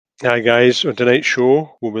Hi guys, on tonight's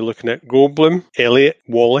show we'll be looking at Goldblum, Elliot,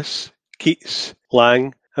 Wallace, Keats,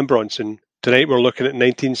 Lang and Bronson. Tonight we're looking at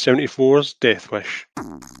 1974's Death Wish.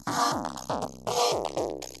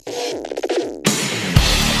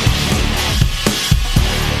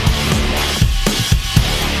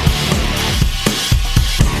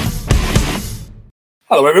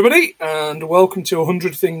 Hello everybody and welcome to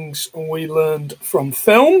 100 Things We Learned from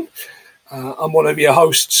Film. I'm one of your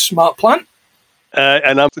hosts, Mark Plant.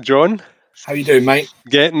 And I'm John. How you doing, mate?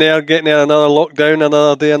 Getting there, another lockdown,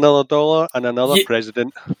 another day, another dollar, and another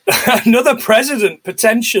president. Another president,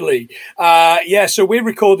 potentially. So we're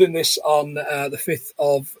recording this on the 5th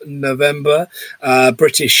of November.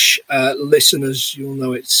 British listeners, you'll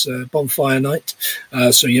know it's bonfire night,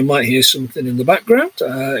 so you might hear something in the background.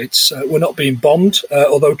 We're not being bombed,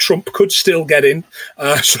 although Trump could still get in,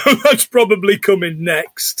 so that's probably coming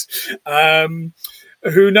next.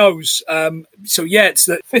 Who knows? It's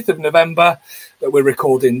the 5th of November that we're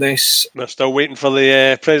recording this. We're still waiting for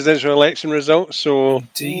the presidential election results. So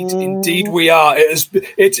Indeed we are.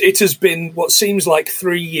 It has been what seems like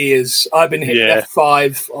 3 years. I've been hitting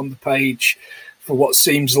F5 on the page for what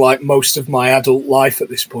seems like most of my adult life at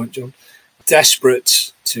this point, John.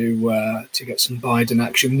 Desperate to get some Biden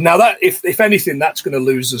action. Now that, if anything, that's going to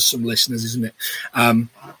lose us some listeners, isn't it?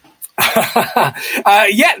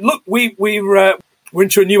 Look, we're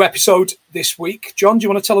into a new episode this week. John, do you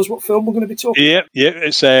want to tell us what film we're going to be talking about? Yeah,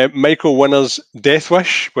 it's Michael Winner's Death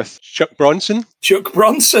Wish with Chuck Bronson. Chuck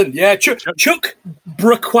Bronson, yeah. Chuck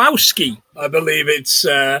Brukowski, I believe is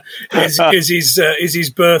his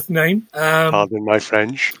birth name. Pardon my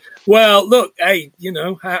French. Well, look, hey, you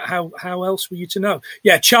know, how else were you to know?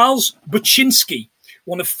 Yeah, Charles Buczynski,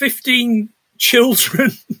 one of 15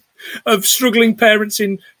 children of struggling parents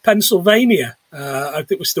in Pennsylvania. I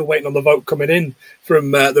think we're still waiting on the vote coming in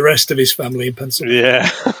from the rest of his family in Pennsylvania. Yeah.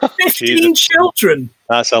 15 children.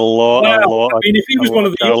 That's a lot, wow. a lot. I mean, if he was one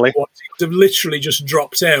of the young ones, he would have literally just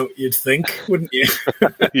dropped out, you'd think, wouldn't you?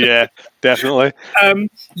 Yeah, definitely. I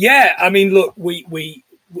mean, look, we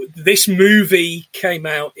this movie came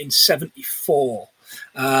out in 1974.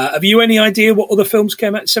 Have you any idea what other films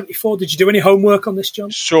came out in 1974? Did you do any homework on this,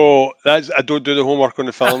 John? So I don't do the homework on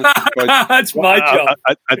the film. That's my job.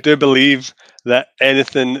 I do believe that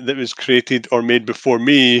anything that was created or made before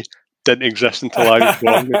me didn't exist until I was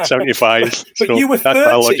born in 1975. But so you were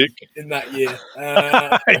 30 in that year.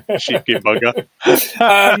 Cheeky bugger.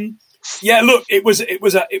 Look, it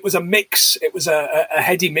was a mix. It was a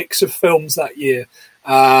heady mix of films that year.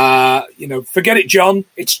 Forget it, John.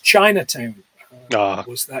 It's Chinatown.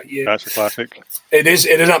 Was that year? That's a classic. It is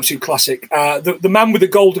an absolute classic. The Man with the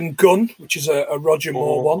Golden Gun, which is a Roger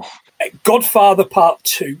Moore one. Godfather Part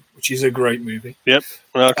 2, which is a great movie. Yep,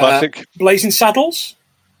 another classic. Blazing Saddles.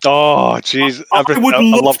 Oh, jeez! I would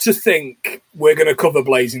love to think we're going to cover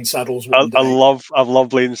Blazing Saddles one day. I love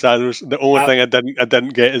Blazing Saddles. The only thing I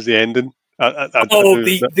didn't get is the ending. The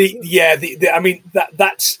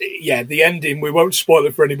ending. We won't spoil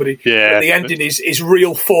it for anybody. Yeah, the ending is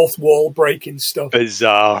real fourth wall breaking stuff.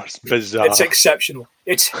 Bizarre. It's exceptional.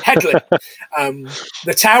 It's headless.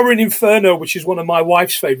 The Tower in Inferno, which is one of my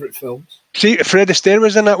wife's favourite films. See, Fred Astaire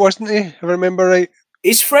was in that, wasn't he? If I remember right.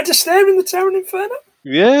 Is Fred Astaire in the Tower in Inferno?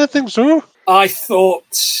 Yeah, I think so. I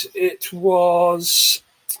thought it was.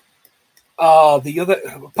 The other.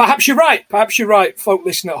 Perhaps you're right. Folk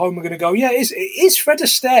listening at home are going to go, yeah, it is Fred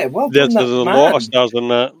Astaire. Well done, there's a lot of stars in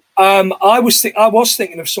that. I was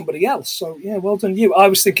thinking of somebody else. So yeah, well done you. I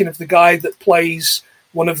was thinking of the guy that plays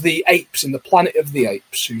one of the apes in the Planet of the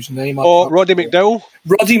Apes, whose name Roddy McDowall.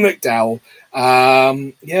 Roddy McDowall.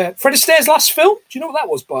 Fred Astaire's last film. Do you know what that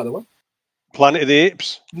was, by the way? Planet of the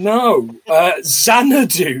Apes? No.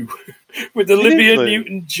 Xanadu with Olivia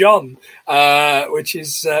Newton-John, which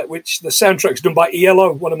the soundtrack's done by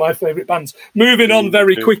ELO, one of my favourite bands. Moving on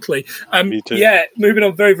very quickly. Me too. Yeah, moving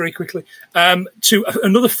on very, very quickly to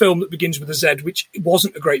another film that begins with a Z, which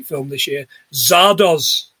wasn't a great film this year,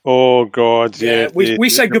 Zardoz. Oh, God, yeah. We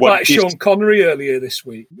said goodbye to Sean Connery earlier this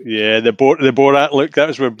week. Yeah, the Borat look, that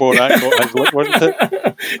was where Borat got his look, wasn't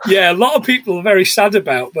it? Yeah, a lot of people are very sad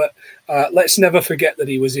about, but let's never forget that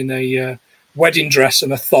he was in a wedding dress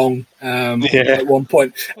and a thong at one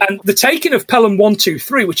point. And The Taking of Pelham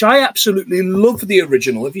 123, which I absolutely love the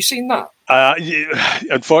original. Have you seen that?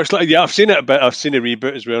 Unfortunately, I've seen it, but I've seen a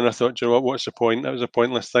reboot as well, and I thought, you know what's the point? That was a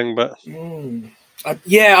pointless thing, but...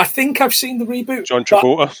 I think I've seen the reboot. John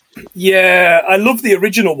Travolta. Yeah, I love the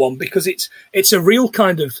original one because it's a real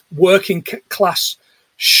kind of working class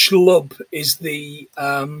schlub is the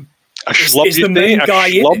is the main guy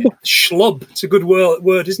in it. Schlub. It's a good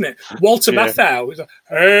word, isn't it? Walter Matthau is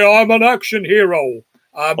hey, I'm an action hero.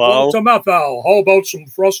 Well, Samantha, how about some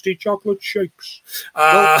frosty chocolate shakes?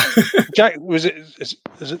 Jack, is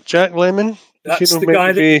it Jack Lemmon? That's the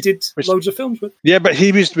guy that he did loads of films with. Yeah, but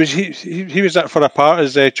he was that for a part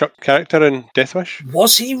as Chuck's character in Death Wish?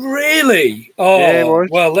 Was he really? Oh, yeah, he was.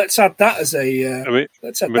 Well, let's add that as a.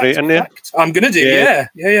 Let's add that as a fact. I'm going to do.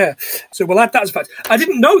 Yeah. So we'll add that as a fact. I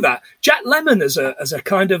didn't know that Jack Lemmon as a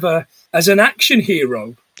kind of as an action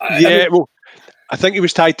hero. I think he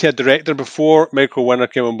was tied to a director before Michael Winner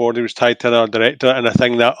came on board. He was tied to another director, and I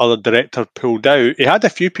think that other director pulled out. He had a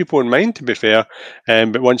few people in mind, to be fair,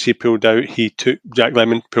 but once he pulled out, Jack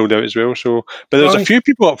Lemmon pulled out as well. So, but there was a few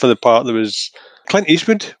people up for the part. There was Clint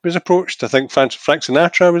Eastwood was approached. I think Frank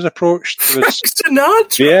Sinatra was approached. Frank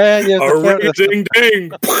Sinatra? Yeah. Ding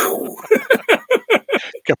ding.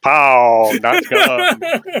 Kapow! That's good.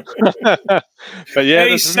 But yeah,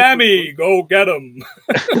 hey Sammy, go get him!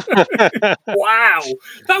 Wow,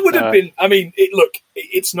 that would have been. I mean,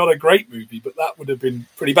 it's not a great movie, but that would have been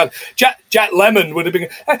pretty bad. Jack Lemmon would have been.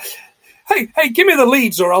 Hey, give me the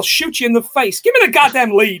leads, or I'll shoot you in the face. Give me the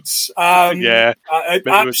goddamn leads. I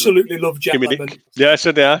absolutely love Jack Lemmon. Yeah,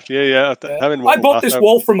 so yeah. I bought this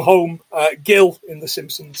wall from home, Gil in The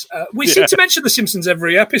Simpsons. We seem to mention The Simpsons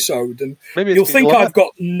every episode, and you'll think I've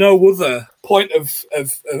got no other point of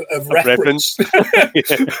reference.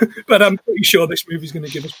 But I'm pretty sure this movie's going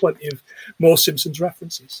to give us plenty of more Simpsons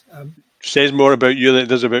references. Says more about you than it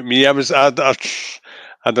does about me.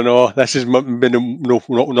 I don't know. This has been not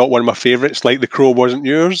one of my favourites. Like The Crow wasn't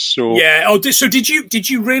yours. So yeah. So did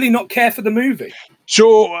you really not care for the movie?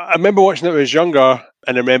 So I remember watching it when I was younger,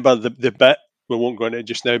 and I remember the bit. We won't go into it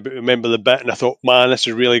just now, but I remember the bit, and I thought, man, this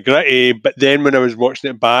is really gritty. But then when I was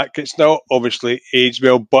watching it back, it's not obviously aged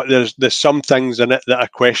well, but there's some things in it that I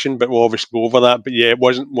question. But we'll obviously go over that. But yeah, it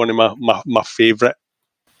wasn't one of my favourite.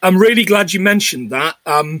 I'm really glad you mentioned that.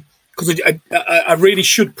 Because I really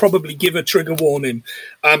should probably give a trigger warning.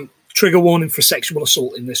 Trigger warning for sexual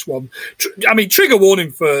assault in this one. Trigger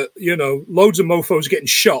warning for, loads of mofos getting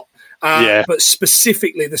shot. But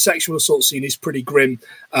specifically, the sexual assault scene is pretty grim.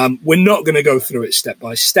 We're not going to go through it step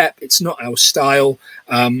by step. It's not our style,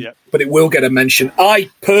 but it will get a mention. I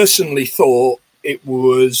personally thought it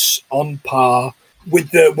was on par with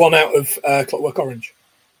the one out of Clockwork Orange.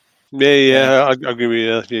 Yeah, I agree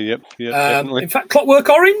with you. Yeah, definitely. In fact, Clockwork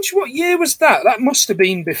Orange, what year was that? That must have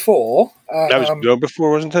been before. That was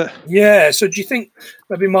before, wasn't it? Yeah, so do you think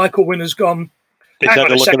maybe Michael Winner's gone, hang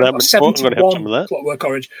on a second, 71 Clockwork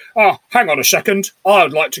Orange. Oh, hang on a second,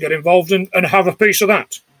 I'd like to get involved and have a piece of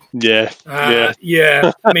that. Yeah. I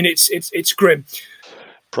mean, it's grim.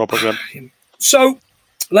 Proper grim. So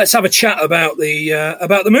let's have a chat about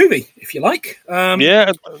the movie, if you like.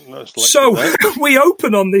 So we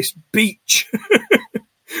open on this beach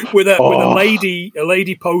with a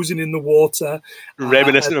lady posing in the water,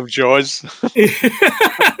 reminiscent of Jaws.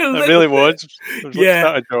 It really was. Of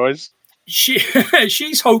Jaws.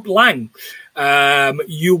 She's Hope Lang.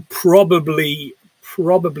 You probably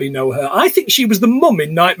know her. I think she was the mum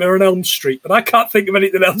in Nightmare on Elm Street, but I can't think of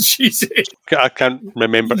anything else she's in. I can't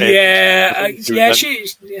remember. She's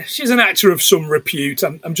an actor of some repute.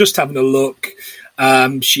 I'm just having a look.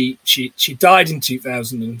 She died in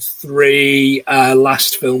 2003.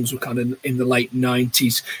 Last films were kind of in the late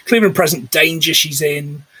 90s. Clear and Present Danger she's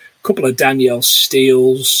in. A couple of Danielle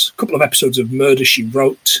Steels. A couple of episodes of Murder, She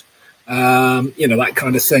Wrote. That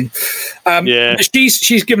kind of thing.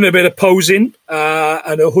 She's given a bit of posing,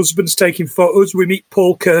 and her husband's taking photos. We meet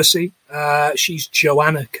Paul Kersey. She's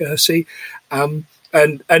Joanna Kersey, and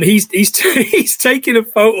he's taking a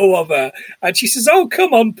photo of her, and she says, "Oh,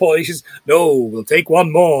 come on, Paul." He says, "No, we'll take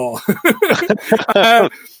one more."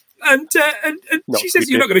 And she says,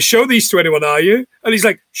 "You're not going to show these to anyone, are you?" And he's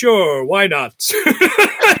like, "Sure, why not?"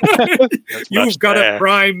 You've got a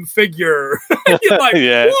prime figure. You're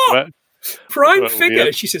like, what? Prime figure?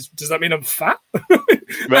 Weird. She says, "Does that mean I'm fat?" And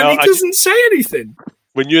he doesn't say anything.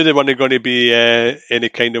 We knew they weren't going to be any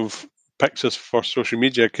kind of pictures for social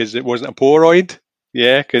media because it wasn't a Polaroid.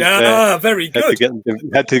 Yeah, because very good.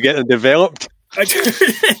 Had to get them developed.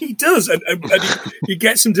 He does, and he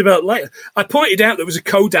gets them developed later. I pointed out there was a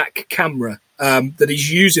Kodak camera that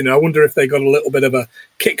he's using. I wonder if they got a little bit of a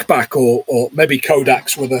kickback, or maybe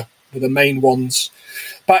Kodaks were the main ones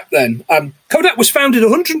back then. Kodak was founded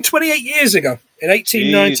 128 years ago in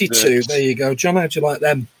 1892. Jesus. There you go, John. How'd you like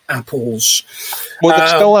them apples? Well,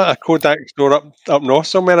 there's still a Kodak store up north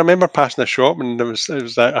somewhere. I remember passing a shop and there was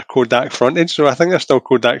a Kodak frontage, so I think there's still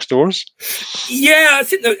Kodak stores. Yeah, I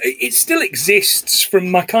think that it still exists.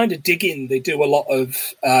 From my kind of digging, they do a lot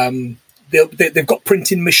of. They've got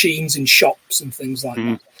printing machines in shops and things like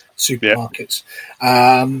that. Supermarkets.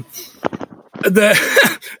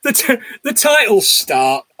 the titles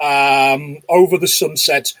start over the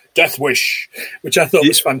sunset, Death Wish, which I thought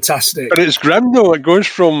was fantastic. But it's grim though. It goes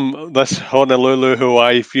from this Honolulu,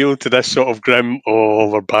 Hawaii feel to this sort of grim. Oh,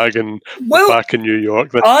 we're back in New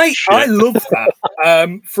York. I love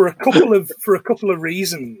that for a couple of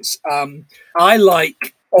reasons. I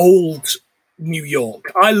like old New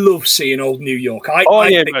York. I love seeing old New York. I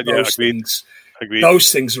think those things. Agreed.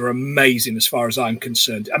 Those things are amazing as far as I'm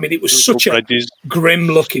concerned. I mean, it was such a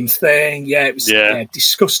grim-looking thing. Yeah, it was a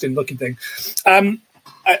disgusting-looking thing. And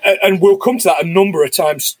we'll come to that a number of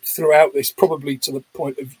times throughout this, probably to the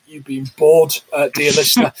point of you being bored, dear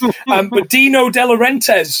listener. But Dino De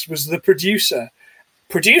Laurentiis was the producer.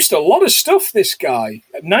 Produced a lot of stuff, this guy.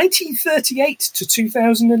 1938 to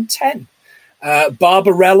 2010.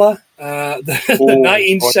 Barbarella, the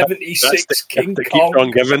 1976 King Kong. Keeps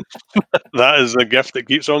on giving. That is a gift that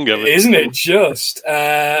keeps on giving. Isn't it just?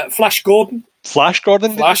 Flash Gordon. Flash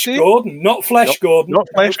Gordon? Flash Gordon. Not Flash Gordon. Not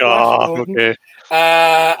Flash Gordon. Okay.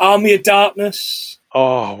 Army of Darkness.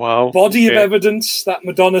 Oh, wow. Body of Evidence, that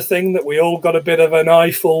Madonna thing that we all got a bit of an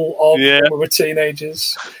eyeful of when we were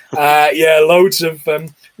teenagers. Loads of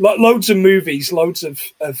movies, loads of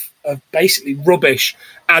basically rubbish,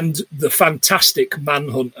 and the fantastic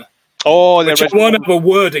Manhunter. Oh, which I won't have a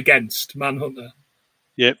word against Manhunter.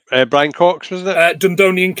 Yep, Brian Cox, wasn't it?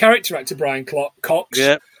 Dundonian character actor Brian Cox.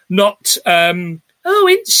 Yep. Not, in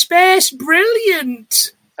space,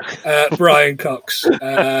 brilliant. Brian Cox,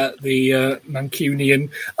 the Mancunian.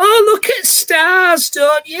 Oh, look at stars,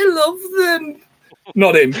 don't you love them?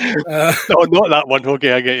 Not him. No, not that one.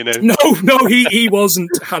 Okay, I get you now. No, he wasn't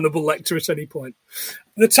Hannibal Lecter at any point.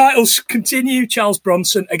 The titles continue. Charles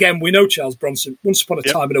Bronson. Again, we know Charles Bronson. Once Upon a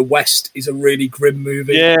Time in the West is a really grim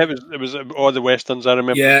movie. Yeah, it was all the westerns I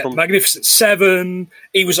remember. Yeah, Magnificent Seven.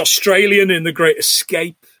 He was Australian in The Great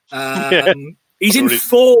Escape. He's in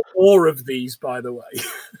 4 more of these, by the way.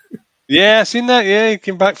 Yeah, I've seen that. Yeah, he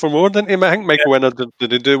came back for more, didn't he? I think Michael Winner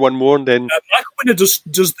did he do one more and then Michael Winner does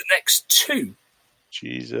the next 2.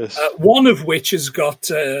 Jesus. One of which has got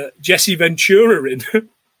Jesse Ventura in.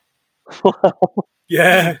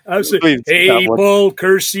 Yeah, absolutely. Hey, Paul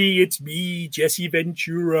Kersey, it's me, Jesse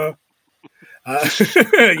Ventura.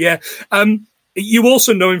 Yeah. You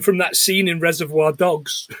also know him from that scene in Reservoir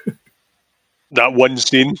Dogs. That one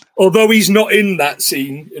scene. Although he's not in that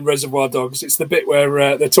scene in Reservoir Dogs. It's the bit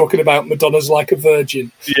where they're talking about Madonna's like a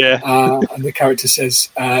virgin. Yeah. And the character says,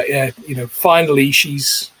 finally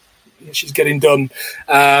she's getting done.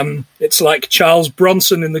 It's like Charles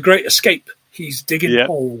Bronson in The Great Escape. He's digging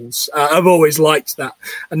holes. I've always liked that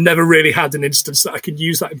and never really had an instance that I can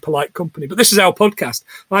use that in polite company. But this is our podcast.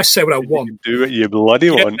 I say what I want. You do what you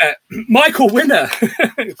bloody want. Michael Winner,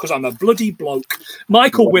 because I'm a bloody bloke.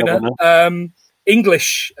 Michael Winner,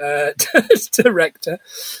 English director.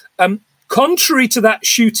 Contrary to that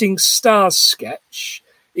Shooting Stars sketch,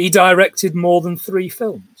 he directed more than 3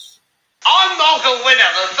 films. I'm Michael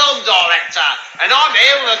Winner, the film director, and I'm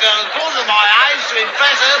here with a girl according to my age to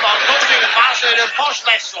impress her by talking about her at a posh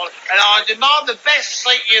restaurant, and I demand the best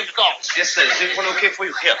seat you've got. Yes, sir. Is it okay for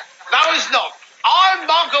you here? No, it's not. I'm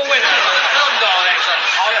Michael Winner, the film director.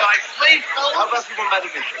 I've made 3 films. How about people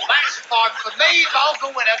medical? That's fine for me,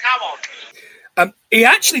 Michael Winner. Come on. He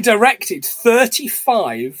actually directed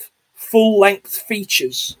 35 full-length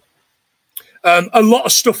features. A lot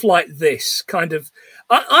of stuff like this, kind of.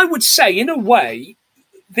 I would say, in a way,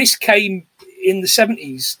 this came in the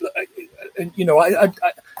 70s. You know,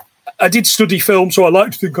 I did study film, so I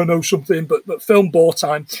like to think I know something, but film bore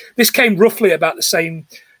time. This came roughly about the same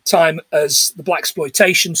time as the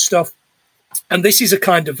blaxploitation stuff. And this is a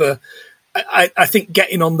kind of I think,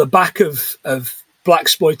 getting on the back of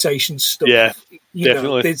blaxploitation stuff. Yeah,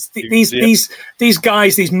 definitely. These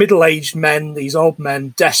guys, these middle-aged men, these old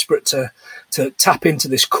men, desperate to tap into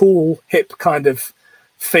this cool, hip kind of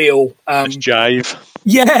feel. It's jive.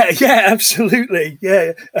 Yeah, absolutely.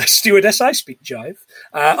 Yeah. Stewardess, I speak jive.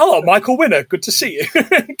 Michael Winner, good to see you.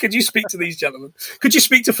 Could you speak to these gentlemen? Could you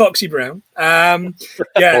speak to Foxy Brown?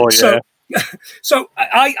 So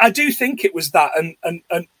I do think it was that, and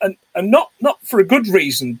not for a good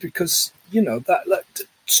reason, because you know that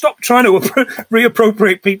stop trying to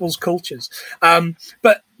reappropriate people's cultures.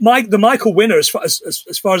 But the Michael Winner, as far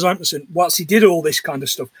as I'm concerned, whilst he did all this kind of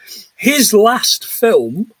stuff, his last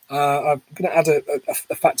film, I'm going to add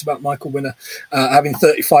a fact about Michael Winner having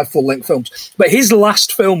 35 full-length films, but his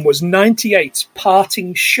last film was 98's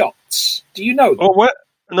Parting Shots. Do you know that? Oh, what?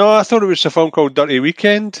 No, I thought it was a film called Dirty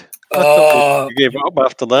Weekend. I thought you gave it up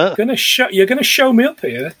after that. You're going to show me up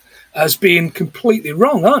here. as being completely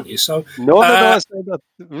wrong, aren't you? So No, that's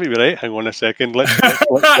maybe right. Hang on a second. Let's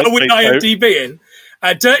with find out. IMDb in.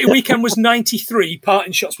 Dirty Weekend was 93.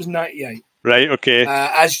 Parting Shots was 98. Right, okay.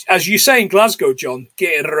 As you say in Glasgow, John,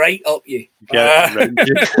 get it right up you. Get it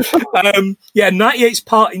right. 98's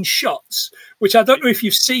Parting Shots, which I don't know if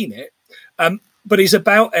you've seen it, but is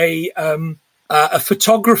about a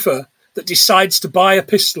photographer that decides to buy a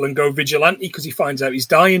pistol and go vigilante because he finds out he's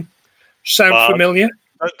dying. Sound familiar?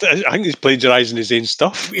 I think he's plagiarising his own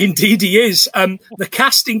stuff. Indeed, he is. The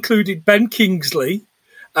cast included Ben Kingsley,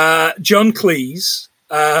 John Cleese,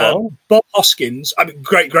 Bob Hoskins. I mean,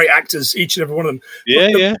 great actors, each and every one of them.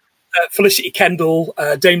 Yeah. Felicity Kendall,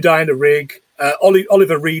 Dame Diana Rigg,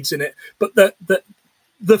 Oliver Reed's in it. But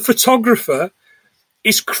the photographer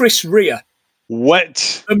is Chris Rea.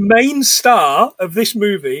 What? The main star of this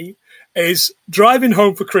movie is Driving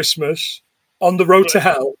Home for Christmas, On the Road to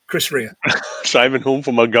Hell, Chris Rea. Driving home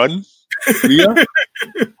from a gun? Rea?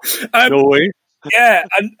 No way. Yeah,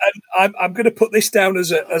 and I'm going to put this down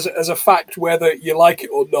as a fact, whether you like it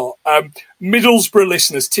or not. Middlesbrough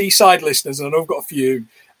listeners, Teesside listeners, and I know I've got a few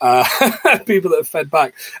people that have fed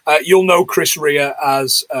back. You'll know Chris Rea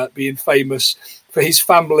as being famous for his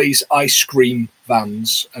family's ice cream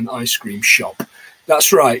vans and ice cream shop.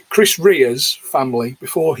 That's right, Chris Rea's family,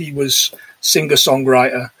 before he was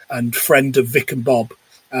singer-songwriter and friend of Vic and Bob,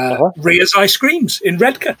 Rea's Ice Creams in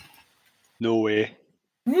Redcar. No way.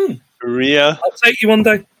 Rea. I'll take you one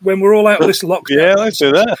day when we're all out of this lockdown. Yeah, let's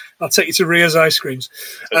do that. I'll take you to Rea's Ice Creams.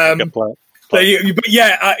 But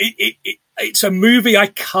it's a movie I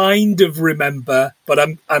kind of remember, but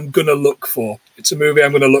I'm going to look for. It's a movie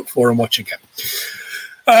I'm going to look for and watch again.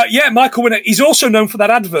 Michael Winner. He's also known for that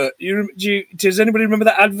advert. Does anybody remember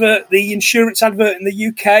that advert, the insurance advert in the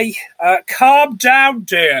UK? Calm down,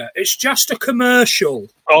 dear. It's just a commercial.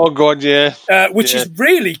 Oh, God, yeah. Which is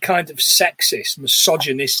really kind of sexist,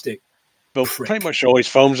 misogynistic. Well, pretty much all his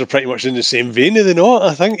films are pretty much in the same vein, are they not?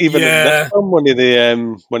 I think even in this film, one of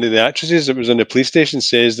the actresses that was on the police station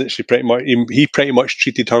says that he pretty much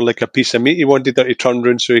treated her like a piece of meat. He wanted her to turn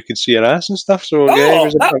around so he could see her ass and stuff. So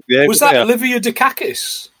was that Olivia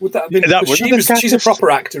Dukakis? Would that have been? She's a proper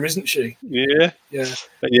actor, isn't she? Yeah. He was.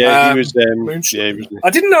 I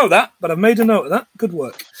didn't know that, but I've made a note of that. Good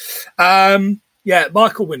work.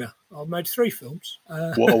 Michael Winner. I've made 3 films.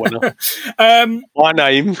 What a winner. My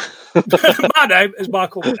name. My name is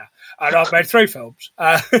Michael Winner, and I've made 3 films.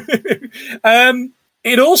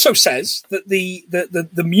 It also says that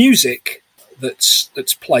the music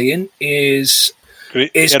that's playing is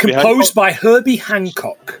composed by Herbie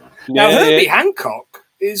Hancock. Now, Herbie Hancock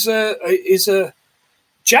is a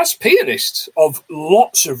jazz pianist of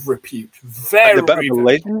lots of repute. Very a bit of a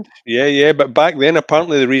legend. Yeah. But back then,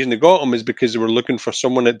 apparently, the reason they got him is because they were looking for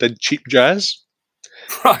someone that did cheap jazz.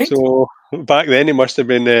 Right. So back then, he must have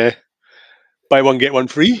been buy one get one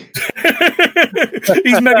free. Does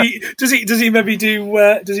he maybe do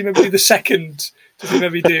the second? Does he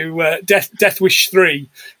maybe do Death Wish 3?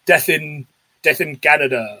 Death in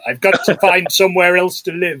Canada. I've got to find somewhere else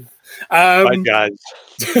to live. My God.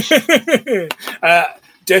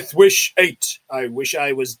 Death Wish 8. I wish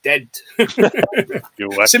I was dead.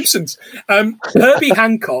 Simpsons. Herbie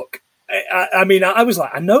Hancock. I was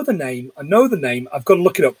like, I know the name. I've got to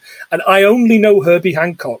look it up. And I only know Herbie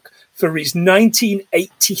Hancock for his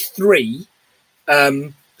 1983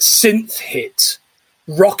 synth hit,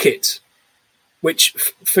 Rocket, which,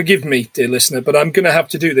 forgive me, dear listener, but I'm going to have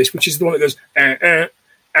to do this, which is the one that goes,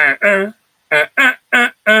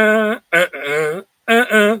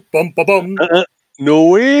 bum, ba, bum. No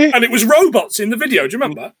way. And it was robots in the video. Do you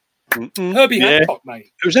remember? Herbie Hancock,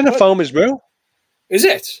 mate. It was in a film as well. Is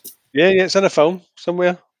it? Yeah, it's in a film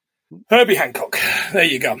somewhere. Herbie Hancock. There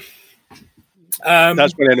you go.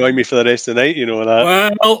 That's going to annoy me for the rest of the night, you know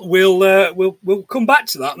that. Well, we'll come back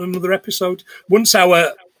to that in another episode once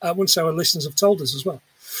our listeners have told us as well.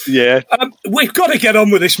 Yeah. We've got to get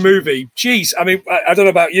on with this movie. Jeez, I mean, I don't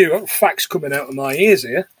know about you. I've got facts coming out of my ears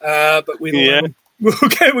here, but we'll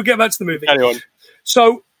get back to the movie. Carry on.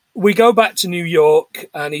 So we go back to New York,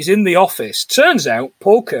 and he's in the office. Turns out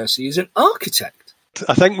Paul Kersey is an architect.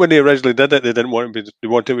 I think when they originally did it, they didn't want it to be. They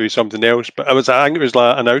wanted it to be something else. But I think it was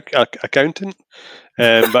like an accountant.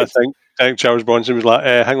 But I think Charles Bronson was like,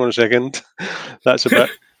 "Hang on a second, that's a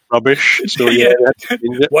bit rubbish." So yeah.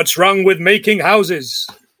 What's wrong with making houses?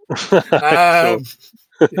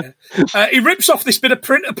 He rips off this bit of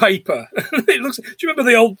printer paper. It looks. Do you remember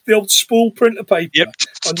the old spool printer paper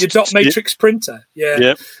on your dot matrix printer? Yeah.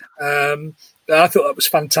 Yep. I thought that was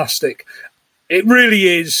fantastic. It really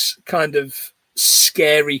is kind of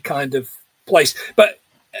scary kind of place. But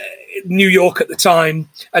New York at the time,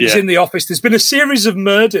 and he's in the office. There's been a series of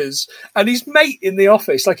murders, and his mate in the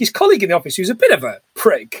office, like his colleague in the office, who's a bit of a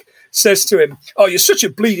prick, says to him, "Oh, you're such a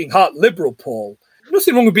bleeding heart liberal, Paul.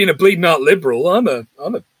 Nothing wrong with being a bleeding heart liberal. I'm a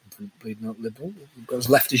bleeding heart liberal, as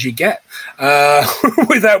left as you get,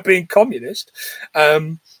 without being communist."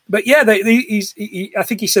 But yeah, I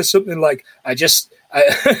think he says something like, I just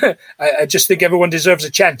think everyone deserves a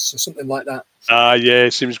chance," or something like that. Yeah,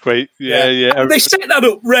 it seems quite. Yeah. They set that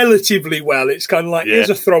up relatively well. It's kind of like, here's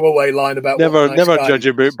a throwaway line about never guy. judge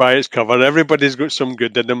a book by its cover. Everybody's got some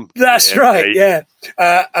good in them. That's right. Yeah.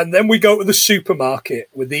 And then we go to the supermarket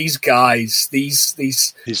with these guys, these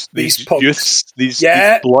punks. Youths, these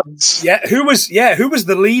bloods. Yeah. Who was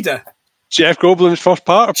the leader? Jeff Goldblum's first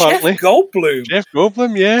part, apparently. Jeff Goldblum. Jeff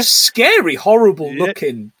Goldblum, yeah. Scary, horrible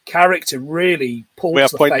looking character. Really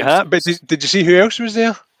pulls the face. Hat. But did you see who else was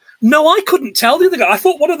there? No, I couldn't tell the other guy. I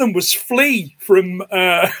thought one of them was Flea from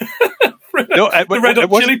the Red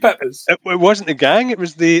Hot Chili Peppers. It wasn't the gang, it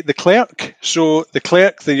was the clerk. So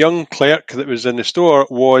the young clerk that was in the store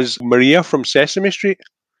was Maria from Sesame Street.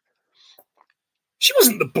 She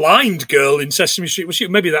wasn't the blind girl in Sesame Street, was she?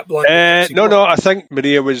 Maybe that blind girl. No, I think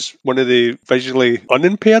Maria was one of the visually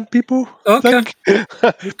unimpaired people. Okay.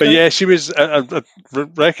 But yeah, she was, I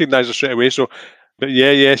recognised her straight away, so... But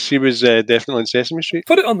yeah, she was definitely in Sesame Street.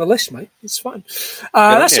 Put it on the list, mate. It's fine.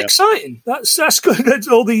 That's exciting. That's good. There's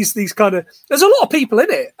all these kind of. There's a lot of people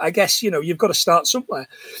in it. I guess you've got to start somewhere.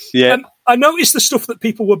 Yeah. I noticed the stuff that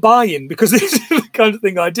people were buying because this is the kind of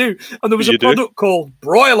thing I do. And there was a product called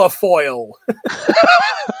broiler foil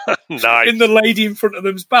nice. in the lady in front of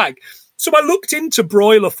them's bag. So I looked into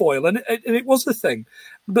broiler foil, and it was the thing.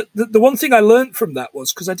 But the one thing I learned from that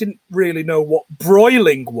was, because I didn't really know what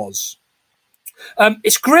broiling was.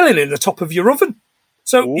 It's grilling in the top of your oven.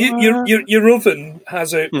 So your oven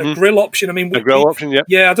has a grill option. I mean, a grill option, yeah.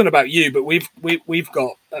 Yeah, I don't know about you, but we've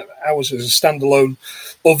got ours as a standalone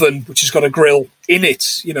oven, which has got a grill in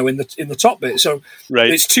it, in the top bit. So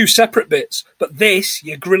it's two separate bits. But this,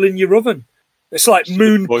 you're grilling your oven. It's like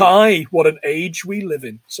moon pie. What an age we live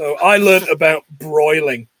in. So I learned about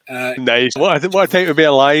broiling. Nice. What a time to be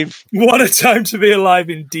alive. What a time to be alive,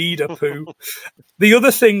 indeed, Apu. The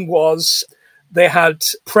other thing was, they had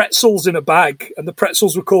pretzels in a bag, and the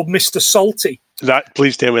pretzels were called Mr. Salty.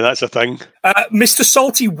 Please tell me that's a thing. Mr.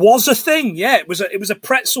 Salty was a thing. Yeah, it was a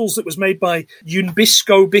pretzels that was made by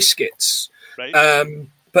Nabisco Biscuits. Right.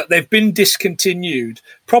 But they've been discontinued,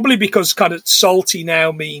 probably because kind of salty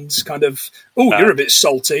now means kind of, you're a bit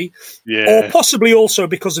salty. Yeah. Or possibly also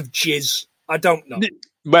because of jizz. I don't know.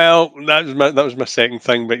 Well, that was my second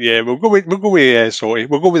thing, but yeah, we'll go with salty.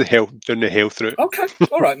 We'll go with doing the health route. Okay,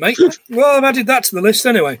 all right, mate. Well, I've added that to the list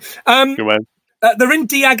anyway. They're in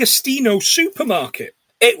D'Agostino supermarket.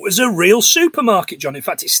 It was a real supermarket, John. In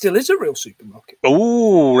fact, it still is a real supermarket.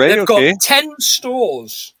 Oh, right. They've got 10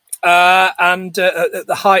 stores. And at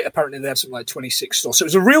the height, apparently, they had something like 26 stores. So it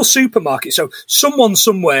was a real supermarket. So someone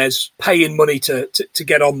somewhere's paying money to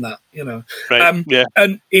get on that, Right, yeah.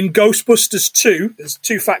 And in Ghostbusters 2, there's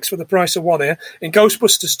 2 facts for the price of 1 here. In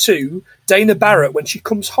Ghostbusters 2, Dana Barrett, when she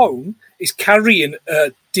comes home, is carrying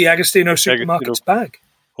D'Agostino supermarket's bag.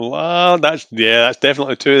 Wow, that's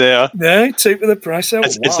definitely 2 there. Yeah, 2 for the price of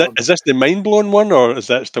 1. Is this the mind-blown one, or is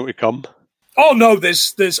that still to come? Oh no,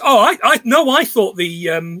 there's. I thought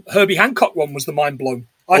the Herbie Hancock one was the mind blown.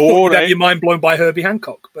 I thought you'd have your mind blown by Herbie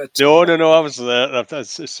Hancock, but no. I was there as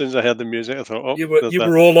soon as I heard the music. I thought, you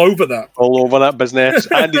were all over that, business.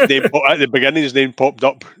 And his name at the beginning, his name popped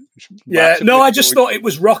up. Yeah, no, I just thought it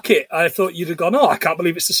was Rocket. I thought you'd have gone, I can't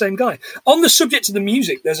believe it's the same guy. On the subject of the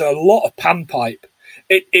music, there's a lot of panpipe.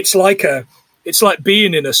 It's like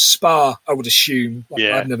being in a spa, I would assume.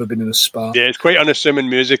 I've never been in a spa. Yeah, it's quite unassuming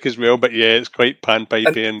music as well, but yeah, it's quite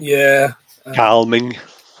panpipey and calming.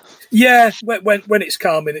 Yeah, when it's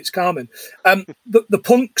calming, it's calming. The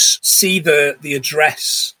punks see the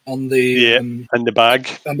address on the and the bag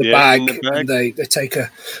and they take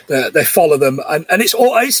they follow them, and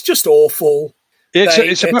it's just awful.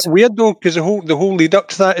 It's a bit weird though, because the whole lead up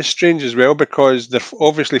to that is strange as well, because they're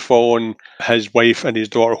obviously following his wife and his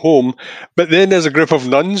daughter home, but then there's a group of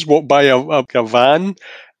nuns walk by a van,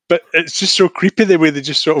 but it's just so creepy the way they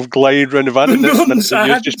just sort of glide around the van and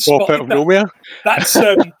the just pop out of nowhere.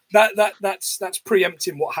 That's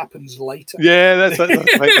preempting what happens later. Yeah, that's I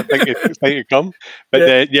think it come.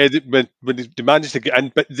 But when they manage to get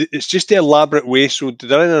in, but it's just the elaborate way. So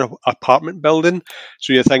they're in an apartment building,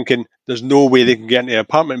 so you're thinking there's no way they can get into an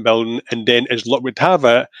apartment building, and then as luck would have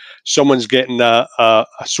it, someone's getting a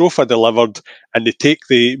sofa delivered, and they take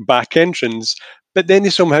the back entrance, but then they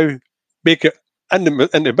somehow make it in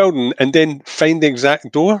the building and then find the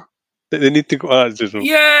exact door that they need to go.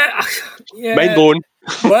 Yeah. Mind blowing.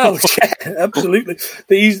 Well, yeah, absolutely.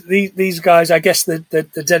 These guys, I guess, they're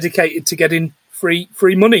dedicated to getting free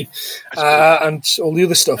money and all the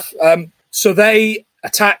other stuff. So they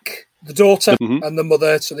attack the daughter and the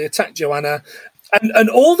mother. So they attack Joanna, and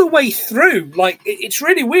all the way through, like it's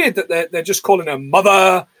really weird that they're just calling her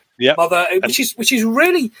mother. Yeah, mother, which is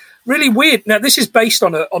really, really weird. Now, this is based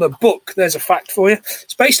on a book. There's a fact for you.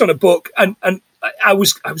 It's based on a book, and I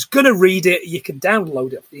was going to read it. You can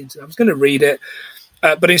download it off the internet. I was going to read it,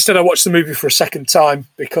 but instead I watched the movie for a second time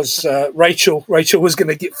because Rachel was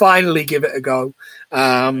going to finally give it a go,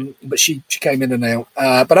 but she came in and out.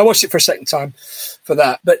 But I watched it for a second time for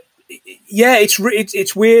that. But yeah, it's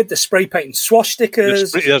weird. The spray painting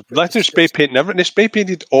swastikas. There's literally spray painting everything. They spray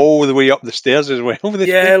painted all the way up the stairs as well.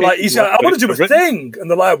 Yeah, like he's like, I want to do a thing, and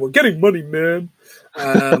they're like, "We're getting money, man."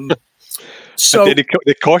 So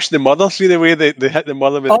they cost the mother. See the way they hit the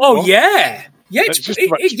mother with. Oh yeah,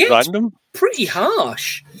 it gets random, pretty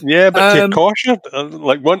harsh. Yeah, but to cosh her,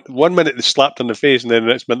 like one minute they slapped in the face, and then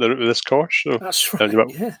the next minute they're out with this cosh. So that's right.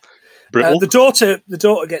 Yeah. Brutal. The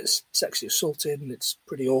daughter gets sexually assaulted, and it's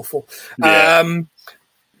pretty awful. Yeah.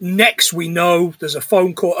 Next, we know there's a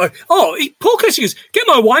phone call. Paul Kersey goes, "Get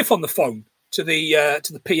my wife on the phone to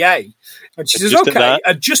the PA," and she says, "Okay."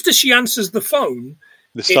 And just as she answers the phone,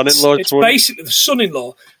 the son-in-law. It's basically the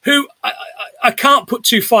son-in-law who I can't put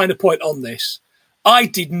too fine a point on this. I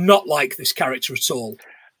did not like this character at all.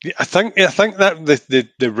 Yeah, I think that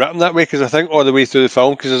they written that way because I think all the way through the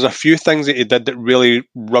film because there's a few things that he did that really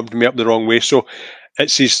rubbed me up the wrong way. So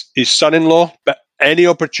it's his son-in-law, but any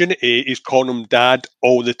opportunity he's calling him dad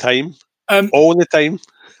all the time. All the time.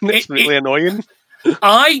 It's really annoying.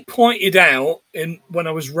 I pointed out when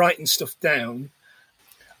I was writing stuff down.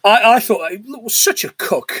 I thought he was such a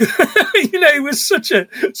cook. He was such a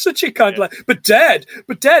kind of like. But dad,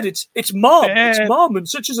 it's mom, it's mom, and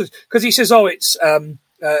such as because he says,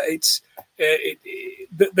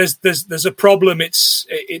 there's a problem.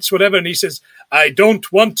 It's whatever, and he says, I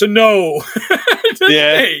don't want to know.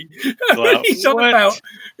 Yeah, well, he's on about.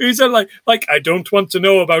 He's on like I don't want to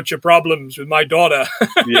know about your problems with my daughter.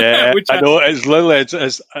 Yeah, I know. It's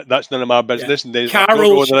literally that's none of my business. Yeah. And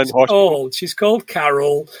Carol, she's called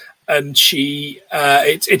Carol, and she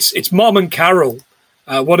it's Mom and Carol.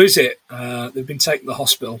 What is it? They've been taken to the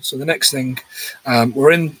hospital. So the next thing,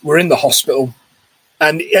 we're in the hospital.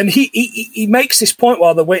 And he makes this point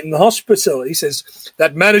while they're waiting in the hospital. He says,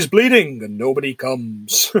 that man is bleeding and nobody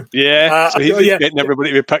comes. Yeah, so he's getting everybody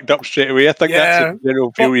to be picked up straight away. I think that's the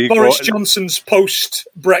general feel you Boris got. Johnson's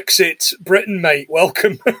post-Brexit Britain, mate.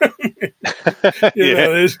 Welcome.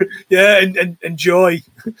 And enjoy.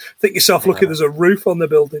 Think yourself, look, there's a roof on the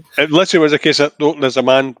building. It literally was a case of, there's a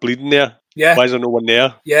man bleeding there. Yeah. Why is there no one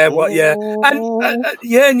there? Yeah, well, yeah. And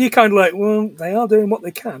and you're kind of like, well, they are doing what they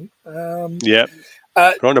can. Yeah.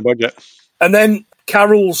 We're on a budget. And then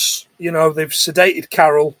Carol's, they've sedated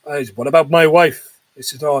Carol. What about my wife? He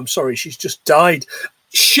said, I'm sorry, she's just died.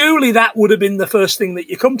 Surely that would have been the first thing that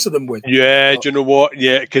you come to them with. Yeah, do you know what?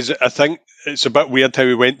 Yeah, because I think it's a bit weird how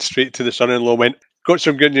we went straight to the son-in-law, went, got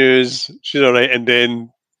some good news, she's all right. And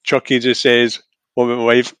then Chucky just says, what about my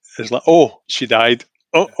wife? It's like, oh, she died.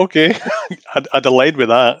 Oh, okay. I'd lied with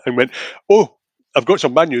that and went, oh, I've got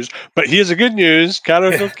some bad news, but here's the good news.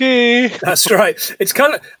 Carol's okay. That's right. It's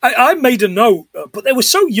kind of, I made a note, but they were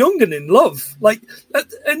so young and in love. Like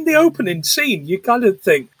in the opening scene, you kind of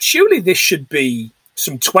think, surely this should be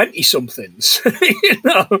some 20-somethings,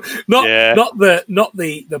 not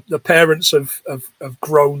the parents of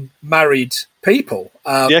grown married people.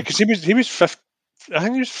 Because he was 50. I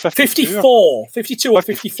think he was 52 or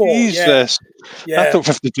 54. Jesus. Yeah. I thought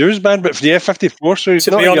 52 was bad, but 54. So he's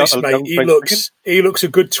to be honest, mate, he looks a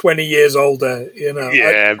good 20 years older.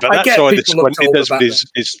 Yeah, but that's all the squinting does.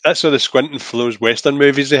 That's all the squinting for those Western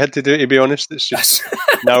movies they had to do. To be honest, it's just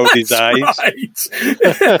nowadays eyes.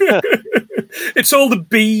 Right. It's all the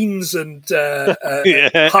beans and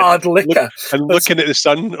hard liquor, looking at the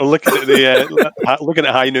sun or looking at looking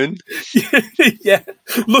at high noon. Yeah,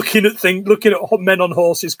 looking at men on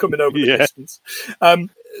horses coming over the distance.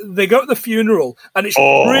 They go to the funeral and it's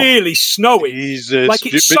really snowy. Jesus. Like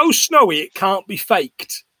it's so snowy it can't be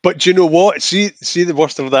faked. But do you know what? See the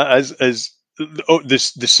worst of that is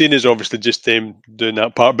the scene is obviously just them doing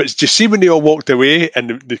that part. But do you see when they all walked away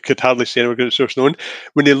and they could hardly see anyone because it's so snowing?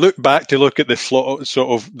 When they look back to look at the sort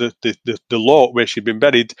of the lot where she'd been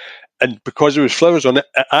buried, and because there was flowers on it,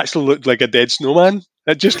 it actually looked like a dead snowman.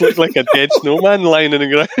 It just looked like a dead snowman lying in the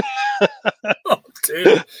ground. Oh,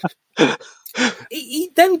 dude. he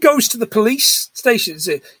then goes to the police station and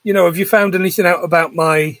says, have you found anything out about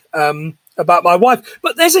my wife?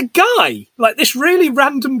 But there's a guy, like this really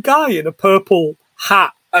random guy in a purple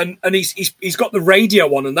hat. And he's got the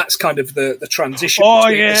radio on, and that's kind of the transition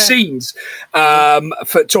between the scenes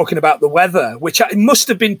for talking about the weather, which it must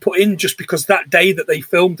have been put in just because that day that they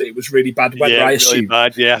filmed it was really bad weather. Yeah, I really assume.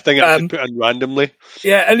 bad. Yeah, I think it was put in randomly.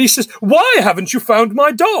 Yeah, and he says, "Why haven't you found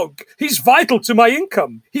my dog? He's vital to my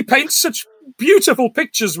income. He paints such beautiful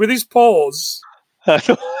pictures with his paws." That's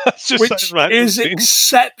just which is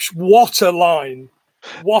what a line.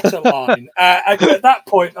 What a line. And at that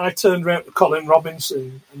point, I turned around to Colin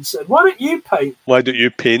Robinson and said, why don't you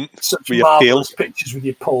paint such marvellous pictures with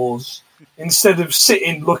your paws instead of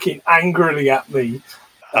sitting looking angrily at me?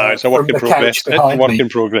 It's a work in progress. It's a work in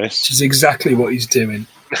progress. Which is exactly what he's doing.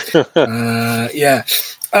 Yeah.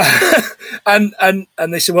 And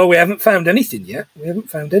they said, well, we haven't found anything yet. We haven't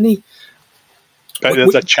found any. But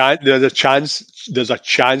there's a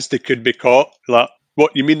chance they could be caught. Like,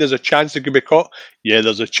 what you mean? There's a chance they could be caught? Yeah,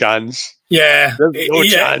 there's a chance. Yeah, there's no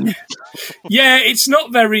chance. Yeah, it's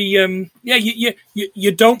not very.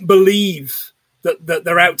 You don't believe that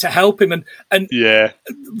they're out to help him, and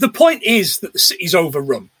the point is that the city's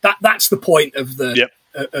overrun. That's the point of the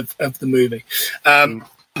of the movie.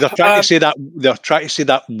 They're trying to say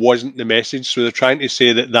that wasn't the message. So they're trying to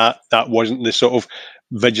say that wasn't the sort of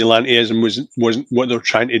vigilantism wasn't what they were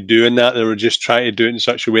trying to do in that. They were just trying to do it in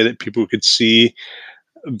such a way that people could see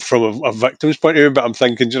from a victim's point of view. But I'm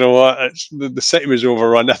thinking, you know what, the city was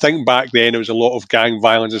overrun. I think back then there was a lot of gang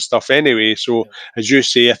violence and stuff anyway. So as you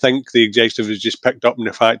say, I think the executive has just picked up on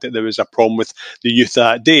the fact that there was a problem with the youth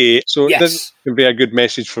that day. So this can be a good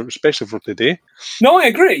message especially for today. No, I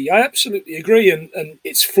agree. I absolutely agree. And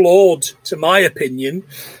it's flawed to my opinion.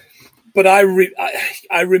 But I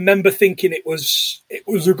remember thinking it was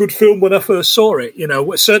a good film when I first saw it.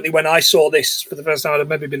 Certainly when I saw this for the first time, I'd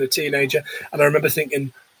maybe been a teenager, and I remember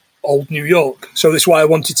thinking, old New York. So that's why I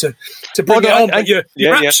wanted to bring it on. But you're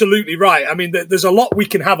absolutely right. I mean, there's a lot we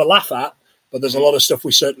can have a laugh at, but there's a lot of stuff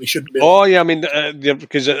we certainly shouldn't be. Oh, yeah, I mean,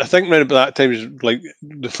 because I think around about that time, it was like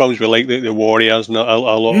the films were like the Warriors and a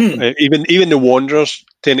lot of, even the Wanderers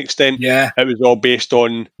to an extent. Yeah. It was all based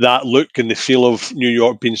on that look and the feel of New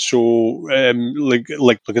York being so, like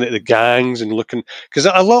looking at the gangs and looking, because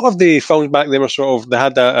a lot of the films back then were sort of, they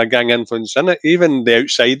had a gang influence in it, even The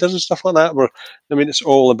Outsiders and stuff like that it's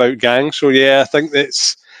all about gangs. So yeah, I think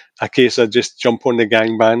it's a case of just jump on the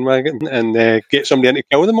gang bandwagon and get somebody in to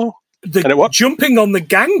kill them all. Jumping on the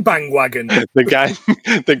gang bandwagon. the gang.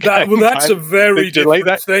 That's a very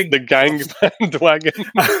different thing. The gang bandwagon.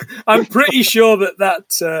 I'm pretty sure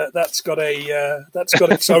that's got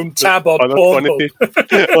its own tab on Pornhub.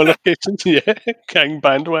 Gang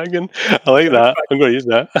bandwagon. I like that. I'm going to use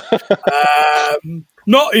that.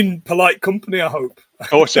 Not in polite company, I hope.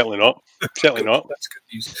 Oh, certainly not. Certainly not. That's good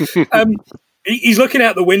news. He's looking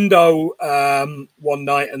out the window one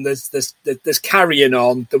night, and there's carrying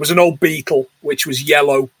on. There was an old Beetle which was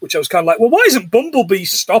yellow, which I was kind of like, well, why isn't Bumblebee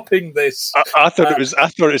stopping this? I thought it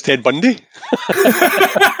was Ted Bundy.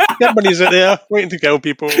 Ted Bundy's out there waiting to kill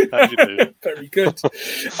people. Very good.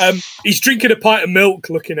 He's drinking a pint of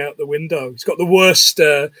milk, looking out the window. He's got the worst.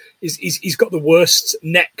 He's got the worst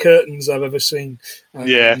net curtains I've ever seen.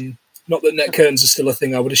 Not that net curtains are still a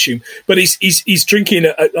thing, I would assume. But he's drinking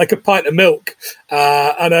like a pint of milk,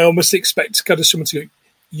 and I almost expect kind of someone to go,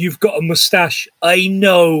 "You've got a moustache." I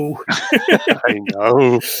know. I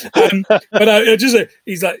know. But I just say,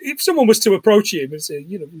 he's like, if someone was to approach him and say,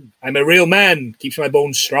 I'm a real man, keeps my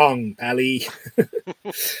bones strong, pally.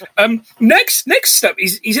 Next step,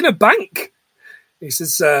 he's in a bank. He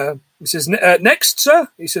says, next, sir.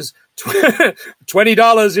 He says,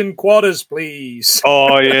 $20 in quarters, please.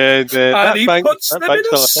 Oh, yeah. And he puts them in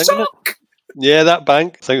a sock. Yeah, that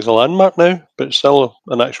bank. I think it's a landmark now, but it's still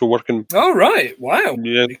an actual working. Oh, right. Wow.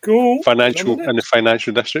 Yeah. Pretty cool. In the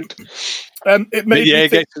financial district. It made me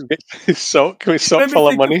think, get his sock full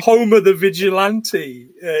of money. Homer the Vigilante.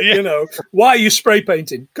 Why are you spray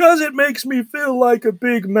painting? Because it makes me feel like a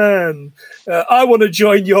big man. I want to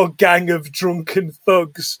join your gang of drunken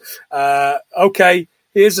thugs. Okay,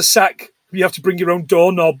 here's a sack. You have to bring your own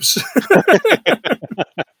doorknobs.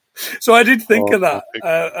 So I did think of that.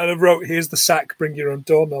 And I wrote, here's the sack, bring your own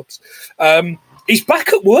doorknobs. He's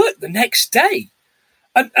back at work the next day.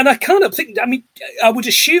 And I kind of think, I mean, I would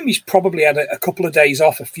assume he's probably had a couple of days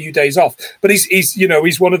off, a few days off. But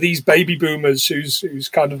he's one of these baby boomers who's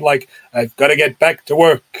kind of like, I've got to get back to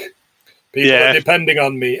work. People are depending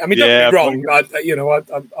on me. I mean, don't get me wrong.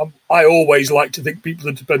 I always like to think people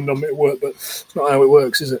are depending on me at work, but it's not how it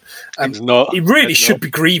works, is it? It's not. He really should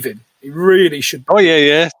be grieving. He really should. Oh,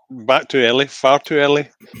 yeah. Back too early. Far too early.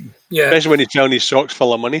 Yeah. Especially when he's telling his socks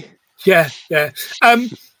full of money. Yeah.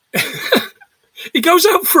 He goes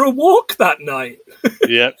out for a walk that night.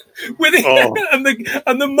 Yeah. With it,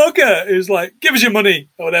 and the mugger is like, give us your money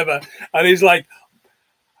or whatever. And he's like,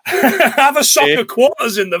 have a sock of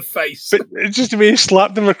quarters in the face. But it's just the way he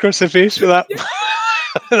slapped him across the face with that.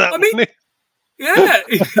 that money. Yeah.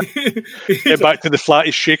 Get back to the flat,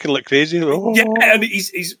 he's shaking like crazy. Oh. Yeah, and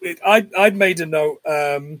I'd made a note.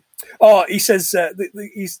 He says,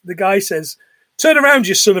 the guy says, turn around,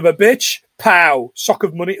 you son of a bitch. Pow, sock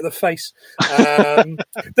of money to the face.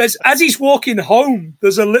 As he's walking home,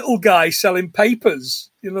 there's a little guy selling papers.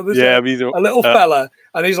 There's a little fella,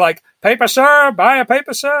 and he's like, paper, sir, buy a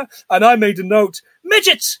paper, sir. And I made a note,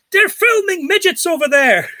 midgets, they're filming midgets over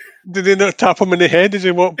there. Did they not tap him in the head as he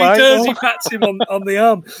walked by? He does, he pats him on the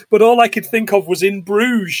arm. But all I could think of was in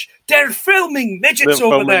Bruges, they're filming midgets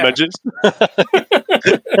over there. Midgets.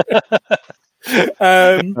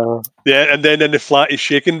 And then in the flat he's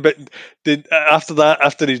shaking, but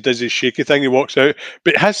after he does his shaky thing, he walks out,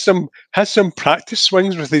 but has some practice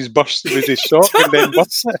swings with his sock and then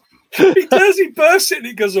bursts it. He does, he bursts it and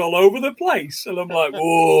it goes all over the place, and I'm like,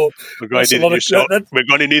 whoa, we're going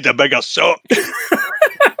to need a bigger sock.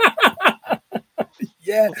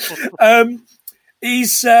 Yeah.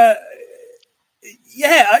 He's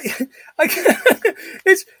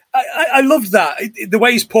I loved that. The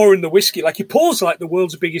way he's pouring the whiskey, like he pours like the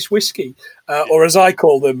world's biggest whiskey, or as I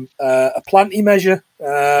call them, a planty measure.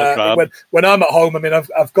 When I'm at home, I mean,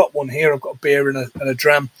 I've got one here. I've got a beer and a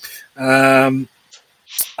dram, I've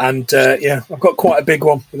got quite a big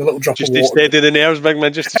one with a little drop of water. Just to steady the nerves, big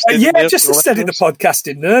man. Just to steady the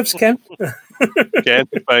podcasting nerves, Ken. Ken,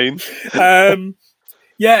 fine.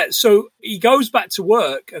 So he goes back to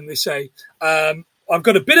work, and they say, "I've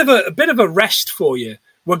got a bit of a rest for you.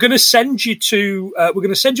 We're going to send you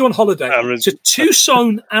on holiday to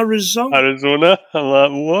Tucson, Arizona." Arizona? I'm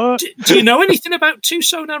like, what? Do you know anything about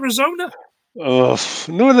Tucson, Arizona? Oh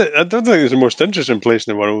no! I don't think it's the most interesting place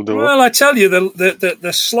in the world, though. Well, I tell you,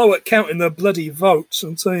 they're slow at counting the bloody votes.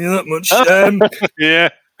 I'll tell you that much. Yeah,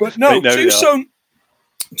 but no,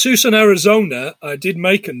 Tucson, Arizona. I did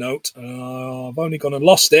make a note. I've only gone and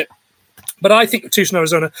lost it, but I think Tucson,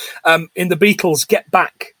 Arizona. In the Beatles' "Get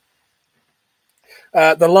Back."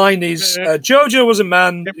 The line is, Jojo was a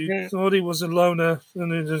man who thought he was a loner.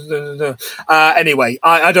 Anyway,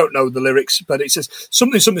 I don't know the lyrics, but it says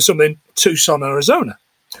something, Tucson, Arizona.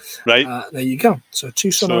 Right. There you go. So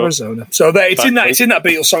Tucson, Arizona. So it's in that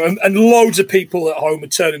Beatles song, and loads of people at home are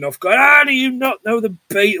turning off, going, do you not know the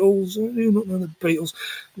Beatles? Do you not know the Beatles?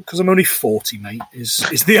 Because I'm only 40, mate, is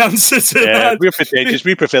the answer to that. We're pretentious.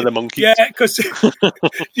 We prefer the Monkees. Yeah, because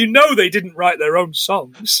they didn't write their own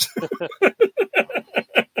songs.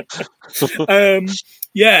 So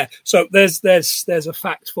there's a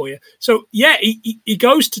fact for you. So he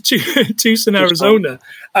goes to Tucson, Arizona,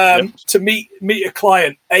 to meet a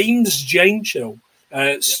client, Ames Jane Chill,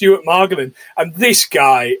 Stuart Margolin, and this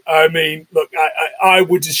guy. I mean, look, I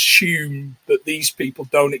would assume that these people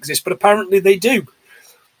don't exist, but apparently they do.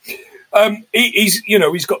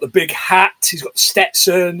 He's got the big hat, he's got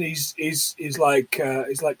Stetson, he's like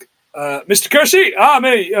Mr. Kersey, our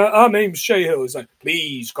name's Shahill. He's like,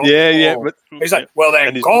 please call me. But he's like, well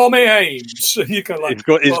then, call me Ames. And you can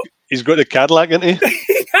he's got the Cadillac, isn't he?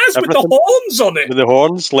 He has with the horns on it. With the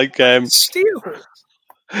horns, like steel.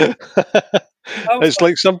 It's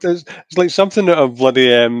like something out of bloody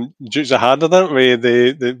Dukes of Hazzard, that way.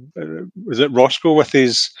 Was it Roscoe with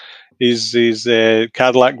his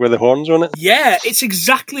Cadillac with the horns on it? Yeah, it's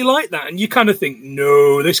exactly like that, and you kind of think,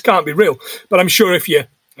 no, this can't be real. But I'm sure if you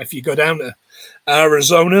go down to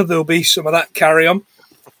Arizona, there'll be some of that carry on.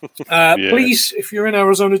 Please, if you're in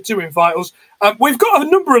Arizona, do invite us. We've got a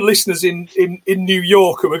number of listeners in New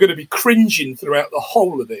York who are going to be cringing throughout the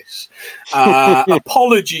whole of this.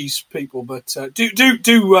 Apologies, people, but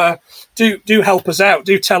do help us out.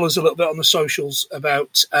 Do tell us a little bit on the socials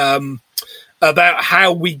about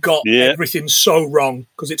how we got everything so wrong,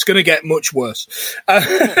 because it's going to get much worse.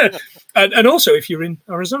 And also, if you're in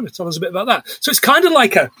Arizona, tell us a bit about that. So it's kind of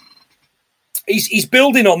like he's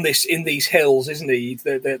building on this in these hills, isn't he?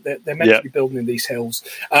 They're meant to be building in these hills,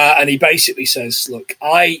 and he basically says, "Look,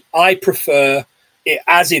 I prefer it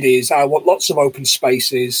as it is. I want lots of open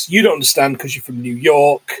spaces. You don't understand because you're from New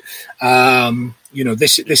York.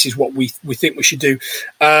 This is what we think we should do."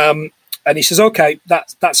 And he says, "Okay,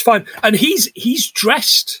 that's fine." And he's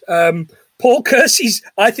dressed. Paul Kersey's,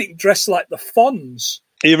 I think, dressed like the Fonz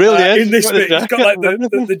He really is. In this bit. He's got like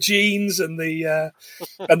the jeans and the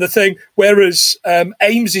thing. Whereas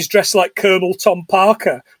Ames is dressed like Colonel Tom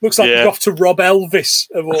Parker. Looks like he's off to rob Elvis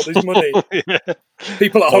of all his money.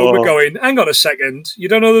 People at home are going, hang on a second, you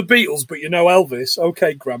don't know the Beatles, but you know Elvis.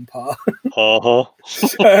 Okay, Grandpa.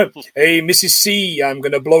 Hey, Mrs. C, I'm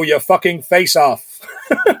going to blow your fucking face off.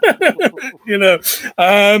 You know.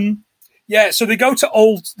 So they go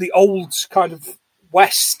to the old kind of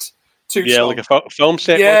West Tucson. Like a film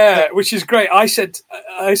set. Yeah, which is great. I said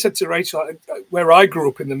to Rachel, where I grew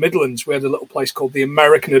up in the Midlands, we had a little place called the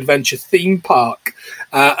American Adventure Theme Park,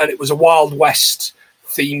 and it was a Wild West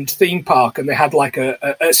themed theme park, and they had like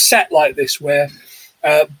a set like this where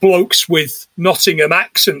blokes with Nottingham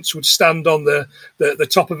accents would stand on the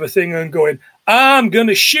top of a thing and going, I'm going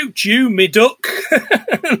to shoot you, me duck.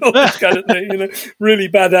 All that kind of thing, you know, really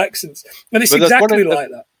bad accents. And it's exactly like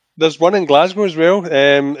that. There's one in Glasgow as well.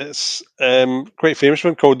 It's quite famous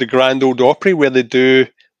one called the Grand Ole Opry, where they do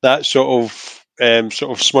that sort of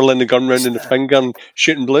swirling the gun round in the finger and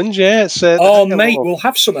shooting balloons. Yeah, it's. Mate, we'll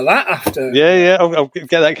have some of that after. Yeah. I'll get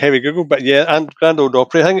that heavy Google, but yeah, and Grand Ole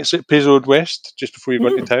Opry. I think it's at Pays Road West, just before you go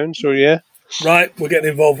into town. So yeah. Right, we're getting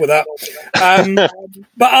involved with that.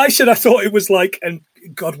 But I thought it was like, and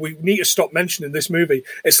God, we need to stop mentioning this movie.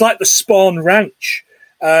 It's like the Spawn Ranch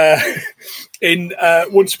in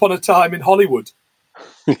Once Upon a Time in Hollywood.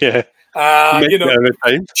 Yeah. You know,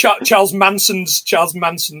 Charles Manson's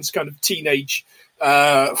kind of teenage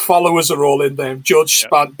followers are all in there. George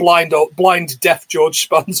Spahn, blind deaf George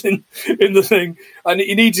Spahn's in the thing, and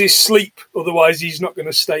he needs his sleep, otherwise he's not going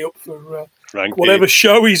to stay up for whatever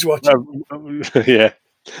show he's watching. Yeah.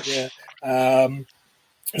 So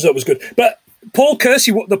it was good. But Paul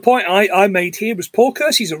Kersey, the point I made here was Paul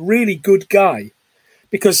Kersey's a really good guy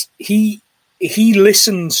because he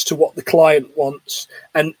listens to what the client wants,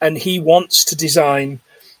 and he wants to design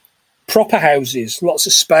proper houses, lots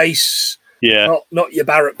of space, not your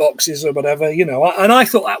Barrett boxes or whatever, you know. And I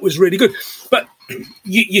thought that was really good. But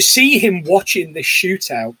you see him watching this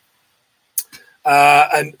shootout,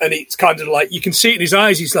 and it's kind of like, you can see it in his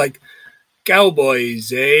eyes. He's like,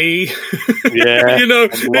 cowboys, eh? Yeah. You know,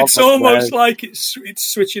 it's almost like it's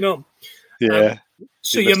switching on. Yeah.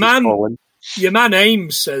 So your man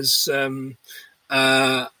Ames says,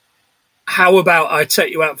 how about I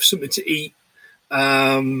take you out for something to eat?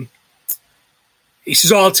 He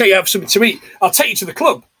says, I'll take you out for something to eat. I'll take you to the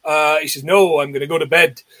club. He says, no, I'm going to go to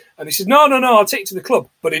bed. And he says, no, I'll take you to the club.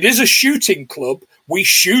 But it is a shooting club. We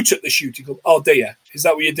shoot at the shooting club. Oh, dear. Is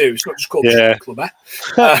that what you do? It's not just called the shooting club, eh?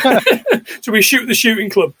 So we shoot the shooting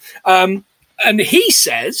club. And he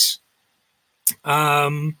says,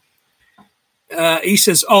 I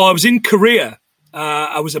was in Korea.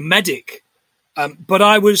 I was a medic. But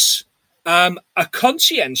I was a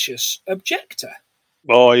conscientious objector.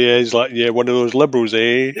 Oh, yeah, he's like, one of those liberals,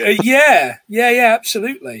 eh? Yeah,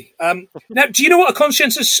 absolutely. Now, do you know what a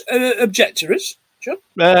conscientious objector is, John?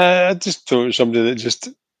 I just thought it was somebody that just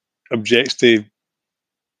objects to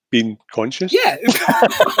being conscious. Yeah.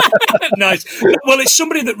 Nice. Well, it's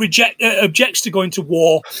somebody that objects to going to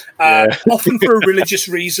war, often for a religious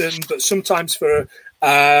reason, but sometimes for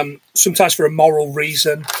a moral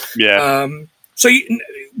reason. Yeah. So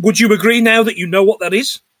would you agree now that you know what that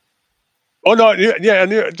is? Oh, no, yeah, I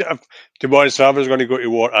knew. To be honest, if I was going to go to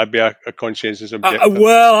war, I'd be a conscientious objector.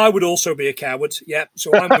 Well, I would also be a coward, yeah,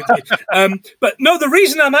 so I'm with you. But no, the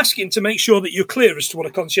reason I'm asking to make sure that you're clear as to what a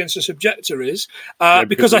conscientious objector is,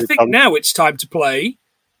 because I think now it's time to play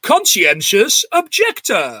Conscientious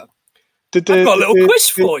Objector. I've got a little quiz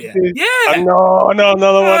for you. Yeah. No, another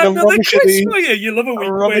one. Another quiz for you. You love a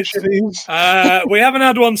wee quiz. We haven't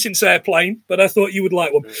had one since Airplane, but I thought you would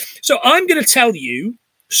like one. So I'm going to tell you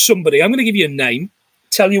somebody. I'm going to give you a name,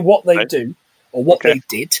 tell you what they do or what they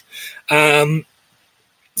did, and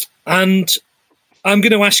I'm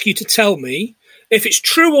going to ask you to tell me if it's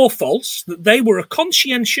true or false that they were a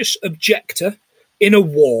conscientious objector in a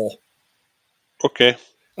war. Okay.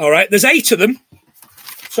 All right. There's 8 of them,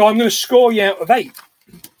 so I'm going to score you out of 8.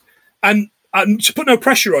 And to put no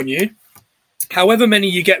pressure on you, however many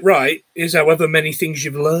you get right is however many things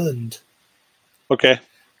you've learned. Okay.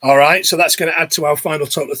 All right, so that's going to add to our final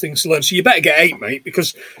total of things to learn. So you better get 8, mate,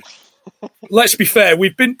 because let's be fair,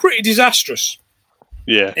 we've been pretty disastrous.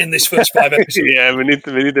 Yeah. In this first 5 episodes. Yeah, we need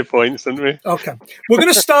the points, don't we? Okay, we're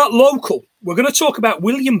going to start local. We're going to talk about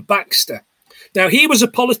William Baxter. Now, he was a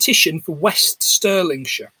politician for West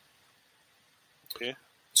Stirlingshire. Okay.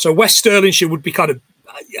 So West Stirlingshire would be kind of,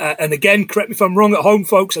 and again, correct me if I'm wrong at home,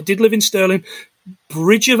 folks. I did live in Stirling.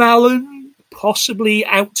 Bridge of Allen, possibly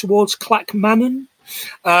out towards Clackmannan.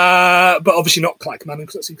 But obviously not Clackmannan,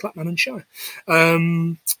 because that's in Clackmannan Shire.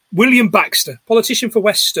 William Baxter, politician for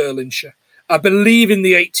West Stirlingshire, I believe in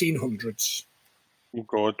the 1800s. Oh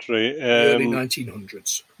God, right. Early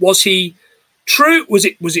 1900s. Was he true? Was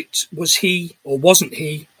he or wasn't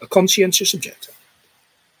he a conscientious objector?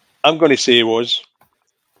 I'm going to say he was.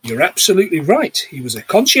 You're absolutely right. He was a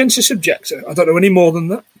conscientious objector. I don't know any more than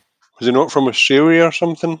that. Was he not from Australia or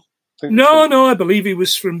something? No, I believe he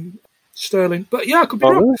was from Stirling. But yeah, I could be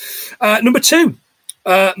wrong. Really? Number 2,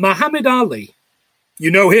 Muhammad Ali. You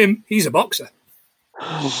know him. He's a boxer.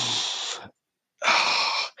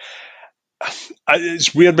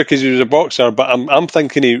 It's weird because he was a boxer, but I'm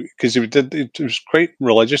thinking because he was quite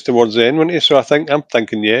religious towards the end, wasn't he? So I'm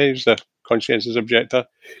thinking, yeah, he was a conscientious objector.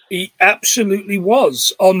 He absolutely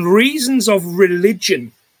was, on reasons of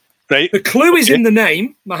religion. Right. The clue is in the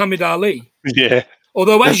name, Muhammad Ali. Yeah.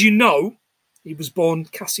 Although, as you know, he was born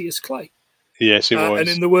Cassius Clay. Yes, he was. And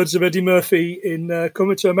in the words of Eddie Murphy in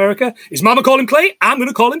Coming to America, his mama called him Clay, I'm going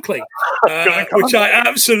to call him Clay. Which I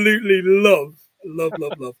absolutely love. Love.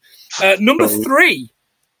 Number 3,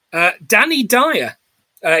 Danny Dyer.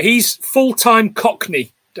 He's full-time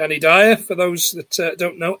Cockney. Danny Dyer, for those that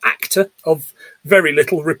don't know, actor of very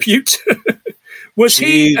little repute. Was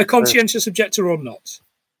he a conscientious objector or not?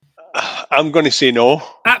 I'm going to say no.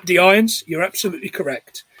 Abdi Irons, you're absolutely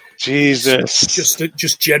correct. Jesus.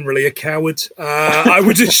 Just generally a coward. I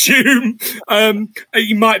would assume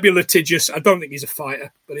he might be litigious. I don't think he's a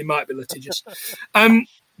fighter, but he might be litigious.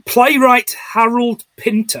 Playwright Harold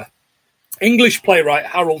Pinter, English playwright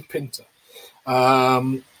Harold Pinter.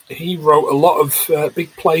 He wrote a lot of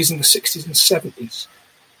big plays in the 60s and 70s.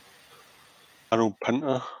 Harold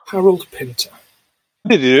Pinter.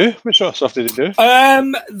 What did he do? What sort of stuff did he do?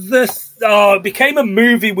 It became a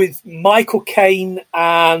movie with Michael Caine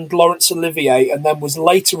and Laurence Olivier, and then was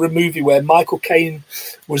later a movie where Michael Caine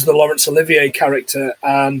was the Laurence Olivier character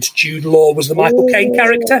and Jude Law was the Michael Caine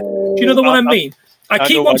character. Do you know the one I mean? I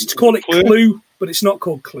keep wanting to call it Clue, but it's not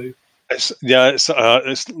called Clue. It's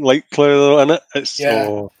like Clue, though, isn't it?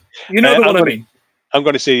 You know the one I mean. I'm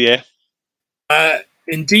going to say yeah.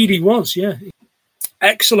 Indeed, he was. Yeah.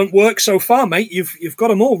 Excellent work so far, mate. You've got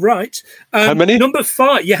them all right. How many? Number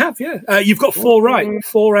 5. You have, yeah. You've got 4 right.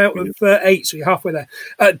 4 out of 8, so you're halfway there.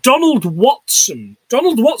 Donald Watson.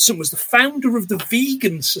 Donald Watson was the founder of the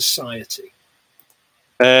Vegan Society.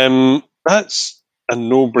 That's a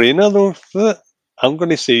no-brainer, though. I'm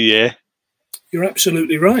going to say yeah. You're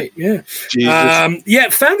absolutely right, yeah.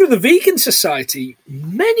 Jesus. Founder of the Vegan Society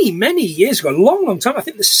many, many years ago. A long, long time. I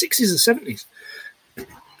think the 60s and 70s.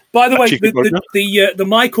 By the way, the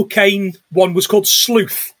Michael Caine one was called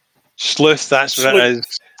Sleuth. Sleuth, that's what it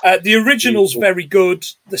is. The original's very good.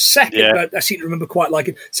 The second, I seem to remember quite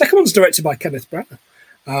liking. Second one's directed by Kenneth Branagh,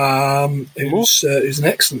 who's an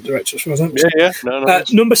excellent director as far as I'm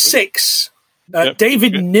concerned. Number 6,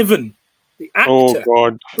 David Niven, the actor. Oh,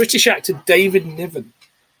 God. British actor David Niven.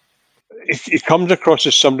 He comes across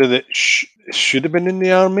as somebody that should have been in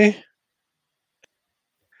the army.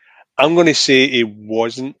 I'm going to say he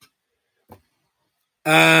wasn't.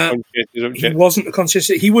 He wasn't a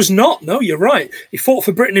conscientious. He was not. No, you're right. He fought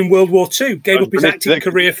for Britain in World War II. Gave up his acting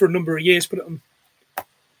career for a number of years.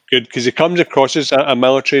 Good, because he comes across as a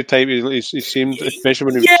military type. He seemed, especially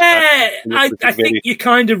when he was. I think you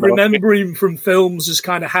kind of remember him from films as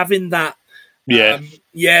kind of having that.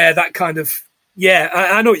 That kind of.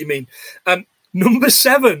 I know what you mean. Number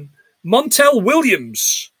 7, Montel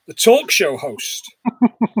Williams, the talk show host.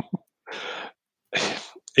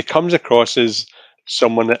 He comes across as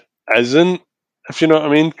someone that isn't, if you know what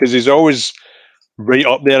I mean, because he's always right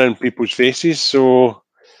up there in people's faces. So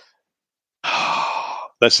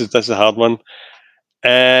this is a hard one.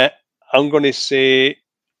 I'm going to say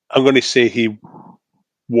he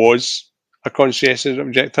was a conscientious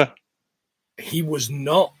objector. He was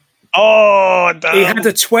not. Oh, damn. He had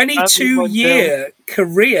a 22-year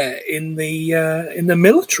career in the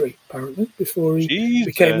military, apparently, before he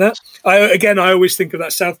became that. I always think of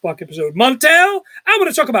that South Park episode. Montel, I'm going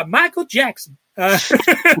to talk about Michael Jackson,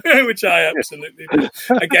 which I absolutely do.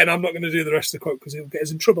 Again, I'm not going to do the rest of the quote because it'll get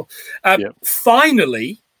us in trouble.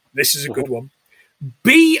 Finally, this is a good one.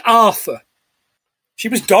 B. Arthur. She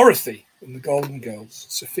was Dorothy in The Golden Girls,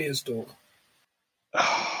 Sophia's daughter.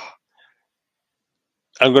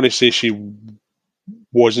 I'm going to say she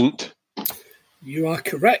wasn't. You are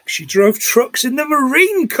correct. She drove trucks in the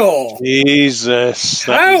Marine Corps. Jesus.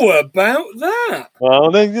 How about that?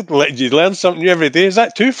 Well, you learn something new every day. Is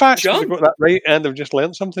that 2 facts? John? Have got that right and I've just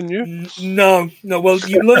learned something new? No. Well,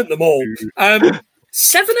 you learned them all.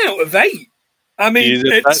 7 out of 8. I mean,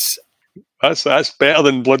 Jesus, That's better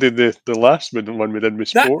than bloody the last one we did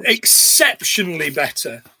with That's sports. exceptionally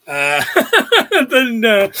better than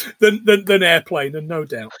Airplane, and no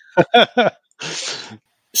doubt.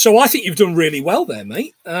 So I think you've done really well there,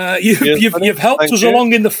 mate. You've helped us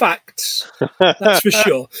along in the facts, that's for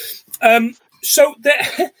sure. So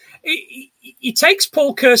he takes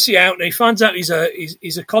Paul Kersey out, and he finds out he's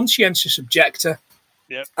a conscientious objector.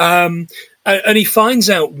 Yep. And he finds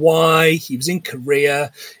out why he was in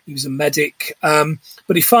Korea. He was a medic,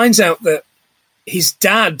 but he finds out that his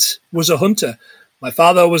dad was a hunter. My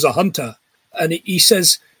father was a hunter, and he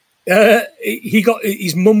says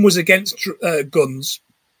his mum was against guns.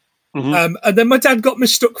 Mm-hmm. And then my dad got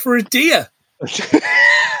mistook for a deer. Who's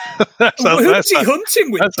he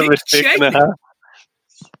hunting with? Dick Cheney.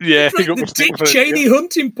 Yeah, he got the Dick Cheney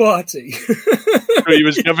hunting party. So he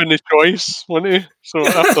was given the choice, wasn't he? So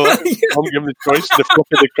after that, I'm given the choice to flip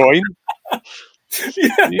of the coin.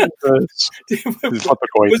 Yeah.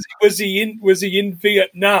 Was he in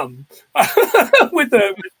Vietnam with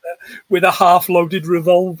a half-loaded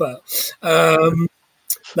revolver?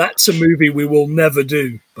 That's a movie we will never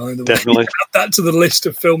do, by the way. Definitely. Add that to the list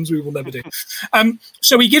of films we will never do.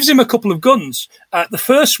 So he gives him a couple of guns. The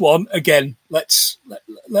first one, again, let's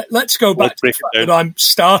go back to the fact that I'm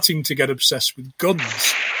starting to get obsessed with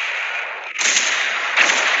guns.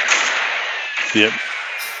 Yep.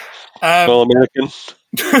 All American.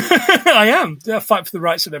 I am. I fight for the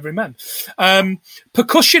rights of every man.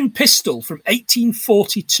 Percussion pistol from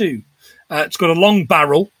 1842. It's got a long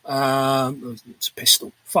barrel. It's a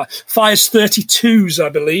pistol. Fires 32s, I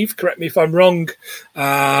believe. Correct me if I'm wrong.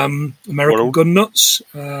 American gun nuts.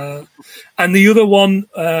 And the other one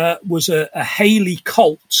was a Haley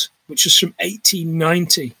Colt, which is from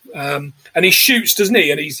 1890. And he shoots, doesn't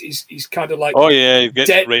he? And he's kind of like, oh yeah, he gets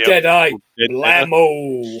dead eye,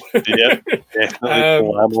 blammo. Yeah,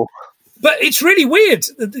 blammo. But it's really weird.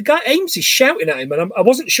 The guy Ames is shouting at him, and I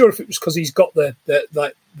wasn't sure if it was because he's got the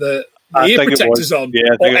ear protectors on,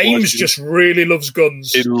 or Ames just really loves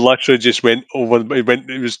guns. He literally just went over. He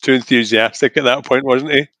was too enthusiastic at that point,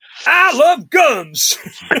 wasn't he? I love guns.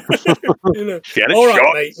 All right,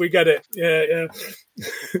 shot. Mate, we get it. Yeah.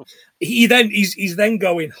 He's then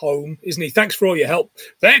going home, isn't he? Thanks for all your help.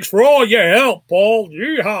 Thanks for all your help, Paul.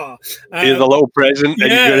 Yeehaw. Here's a little present.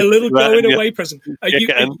 Yeah, a little going away present. Are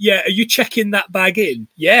you checking that bag in?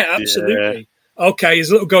 Yeah, absolutely. Yeah. Okay, here's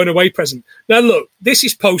a little going away present. Now, look, this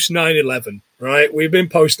is post 9/11, right? We've been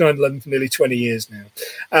post 9/11 for nearly 20 years now.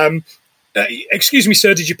 Excuse me,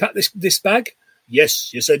 sir, did you pack this bag?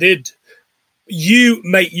 Yes, I did. You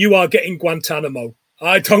are getting Guantanamo.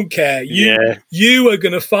 I don't care. You are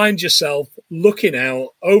going to find yourself looking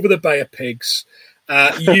out over the Bay of Pigs.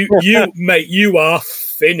 Mate, you are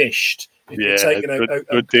finished. If you're taking a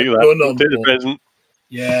gun on the present.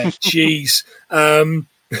 Yeah, jeez.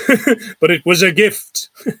 But it was a gift.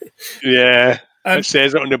 Yeah, it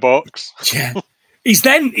says it on the box. Yeah. He's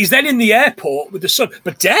then in the airport with the son.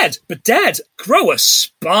 But Dad, grow a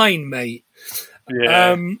spine, mate.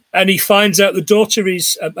 Yeah. And he finds out the daughter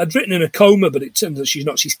is written in a coma, but it turns out she's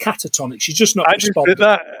not. She's catatonic. She's just not responding.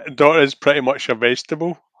 That daughter is pretty much a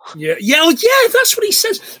vegetable. Yeah, that's what he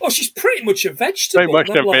says. Oh, she's pretty much a vegetable. Pretty much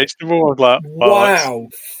a vegetable. I was like, wow,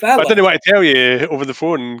 fella. I didn't want to tell you over the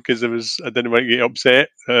phone because I didn't want to get upset.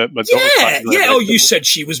 You said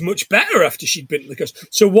she was much better after she'd been to the coast.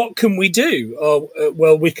 So what can we do?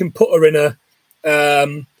 Well, we can put her in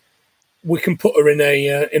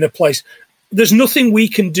a place. There's nothing we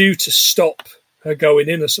can do to stop her going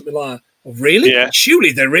in or something like that. Oh, really? Yeah.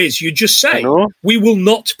 Surely there is. You just say, we will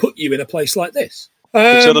not put you in a place like this.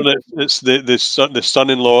 Considering it's the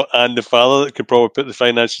son-in-law and the father that could probably put the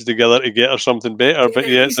finances together to get her something better. But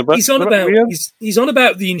it's a bit he's on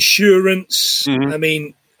about the insurance. Mm-hmm. I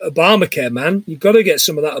mean, Obamacare, man. You've got to get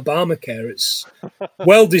some of that Obamacare. It's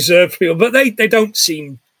well-deserved for people. But they don't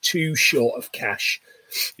seem too short of cash.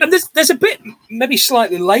 And there's a bit, maybe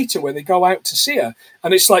slightly later, where they go out to see her,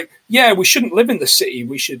 and it's like, yeah, we shouldn't live in the city.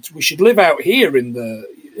 We should live out here in the.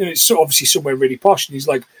 And it's obviously somewhere really posh. And he's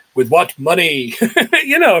like, with what money?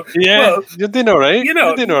 Yeah, well, you're doing all right.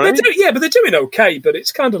 But they're doing okay. But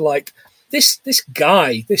it's kind of like this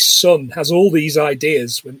guy, this son, has all these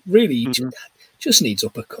ideas when really he just needs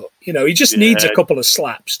uppercut. He just needs a couple of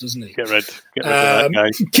slaps, doesn't he? Get rid of that guy.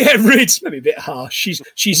 Get rid. Maybe a bit harsh.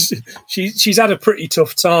 She's had a pretty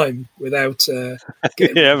tough time without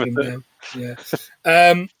getting him down. Yeah.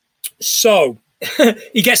 So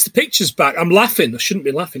he gets the pictures back. I'm laughing. I shouldn't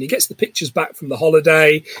be laughing. He gets the pictures back from the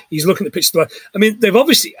holiday. He's looking at the pictures. I mean, they've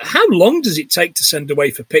obviously. How long does it take to send away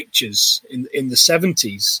for pictures in the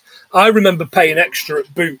 70s? I remember paying extra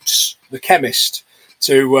at Boots, the chemist,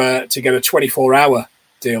 to get a 24-hour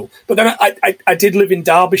deal. But then I did live in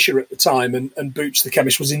Derbyshire at the time, and Boots the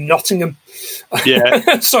chemist was in Nottingham.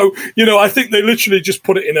 Yeah. So I think they literally just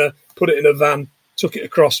put it in a van, took it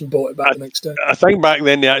across, and bought it back the next day. I think back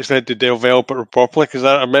then they actually had to develop it properly, because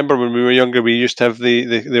I remember when we were younger, we used to have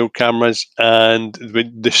the old cameras, and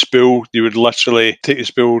with the spool, you would literally take the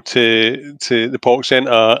spool to the Pox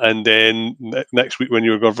Centre, and then next week when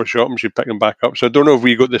you were going for shopping, she'd pick them back up. So I don't know if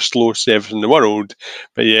we got the slowest service in the world,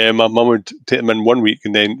 but yeah, my mum would take them in one week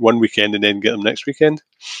and then one weekend, and then get them next weekend.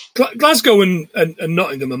 Glasgow and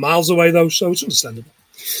Nottingham are miles away though, so it's understandable.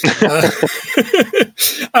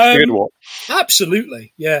 Good walk.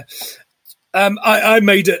 Absolutely, yeah. I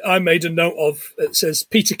made a note of, it says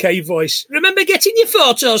Peter Kay voice. Remember getting your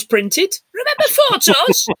photos printed? Remember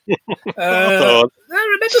photos? I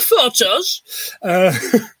remember photos.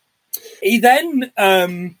 He then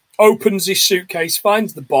opens his suitcase,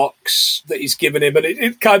 finds the box that he's given him, and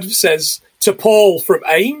it kind of says, "To Paul from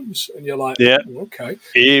Ames," and you're like, yeah, oh, okay,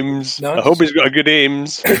 Ames. Nice. I hope he's got a good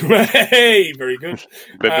Ames. Hey, very good.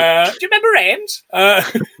 Do you remember Ames?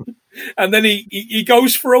 And then he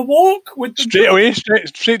goes for a walk with them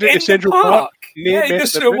straight to Central Park. Yeah, he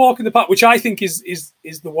goes for a walk in the park, which I think is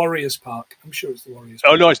the Warriors Park. I'm sure it's the Warriors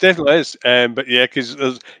Park. Oh no, it definitely is. But yeah,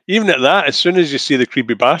 because even at that, as soon as you see the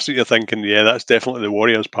creepy bastard, you're thinking, yeah, that's definitely the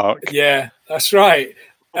Warriors Park. Yeah, that's right.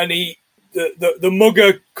 And the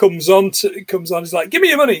mugger comes on. He's like, give me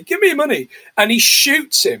your money, and he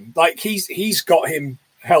shoots him. Like he's got him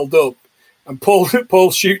held up, and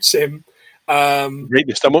Paul shoots him. Right in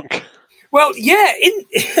the stomach. Well, yeah,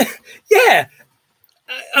 yeah.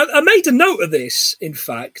 I made a note of this, in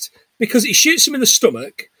fact, because he shoots him in the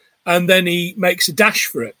stomach, and then he makes a dash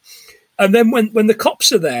for it. And then when the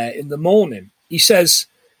cops are there in the morning, he says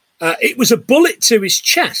it was a bullet to his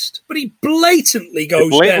chest, but he blatantly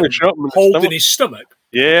goes down, holding his stomach.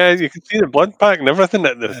 Yeah, you can see the blood pack and everything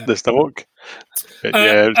at the stomach.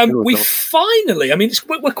 And we finally, I mean,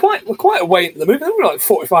 we're quite a way into the movie. We're like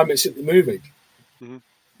 45 minutes into the movie. Mm-hmm.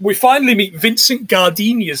 We finally meet Vincent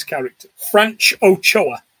Gardenia's character, Frank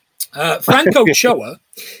Ochoa. Frank Ochoa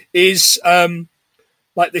is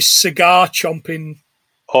like this cigar chomping.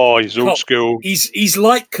 Oh, he's old school. He's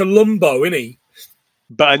like Columbo, isn't he?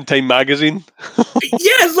 But in Time Magazine.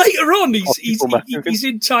 Yeah, later on, he's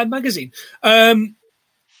in Time Magazine. I'm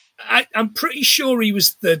pretty sure he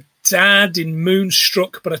was the dad in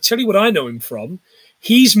Moonstruck, but I tell you what I know him from.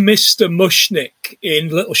 He's Mr. Mushnick in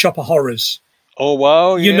Little Shop of Horrors. Oh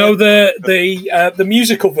wow! You know the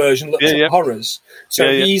musical version, Little Shop of Horrors. So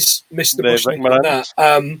he's Mr. Mushnick in that,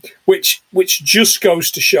 which just goes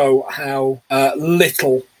to show how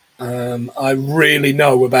little I really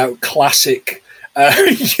know about classic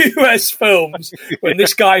US films. When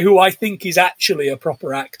this guy, who I think is actually a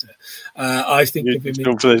proper actor, I think of him in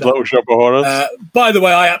Little Shop of Horrors. By the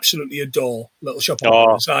way, I absolutely adore Little Shop of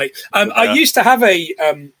Horrors. I used to have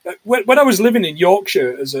when I was living in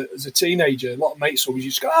Yorkshire as a teenager, a lot of mates always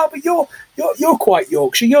used to go, but you're quite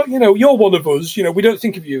Yorkshire. You're one of us. We don't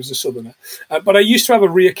think of you as a southerner. But I used to have a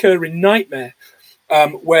reoccurring nightmare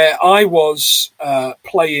where I was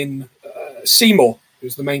playing Seymour,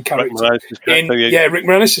 who's the main character. Rick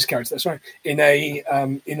Moranis' character. That's right. In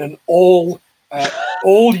an all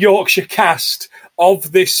Yorkshire cast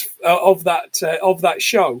of that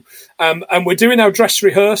show, and we're doing our dress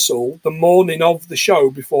rehearsal the morning of the show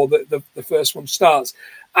before the first one starts.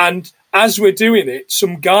 And as we're doing it,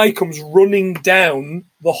 some guy comes running down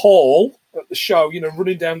the hall at the show.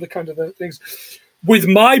 Running down the kind of the things, with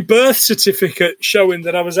my birth certificate showing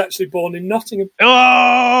that I was actually born in Nottingham.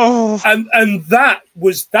 Oh! And that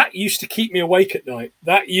used to keep me awake at night.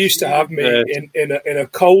 That used to have me in a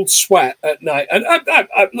cold sweat at night. And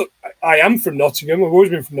I am from Nottingham. I've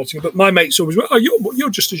always been from Nottingham, but my mates always went, you're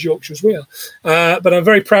just as Yorkshire as we are. But I'm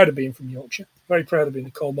very proud of being from Yorkshire. Very proud of being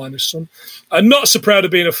a coal miner's son. I'm not so proud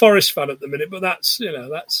of being a Forest fan at the minute, but that's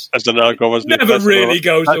another never really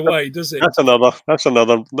goes away, does it? That's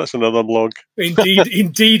another blog.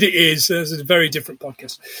 Indeed it is. There's a very different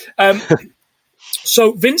podcast.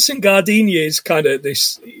 So Vincent Gardenia is kind of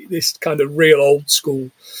this kind of real old school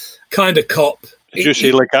kind of cop. Did you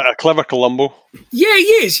say like a clever Columbo? Yeah, he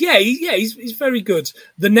is. Yeah, he's very good.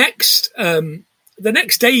 The next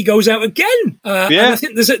day he goes out again. And I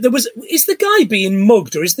think is the guy being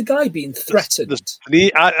mugged or is the guy being threatened?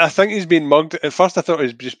 I think he's being mugged. At first I thought he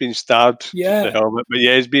was just being stabbed. Yeah. The helmet, but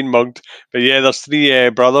yeah, he's being mugged. But yeah, there's three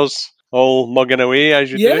brothers all mugging away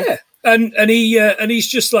as you do. Yeah. And he's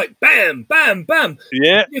just like bam, bam, bam.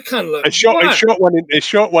 Yeah, you kind of like. He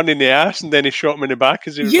shot one in the ass, and then he shot him in the back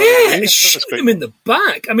as he was. Yeah, he shot him in the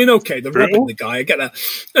back. I mean, okay, they're robbing the guy. I get that,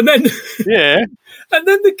 and then And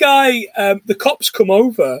then the guy, the cops come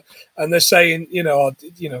over and they're saying,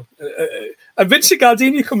 and Vincent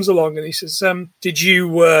Gardenia comes along and he says, "Did you?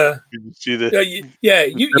 Did you see the?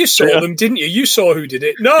 You saw them, didn't you? You saw who did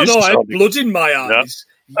it? No, I had blood in my eyes.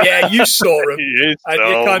 Yeah, you saw him, and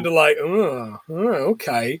you're kind of like,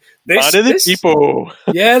 okay. This people.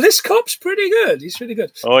 Yeah, this cop's pretty good. He's pretty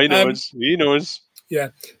good. Oh, he knows. He knows.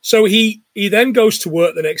 Yeah. So he then goes to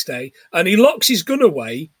work the next day and he locks his gun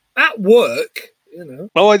away at work.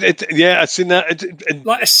 Oh, I've seen that.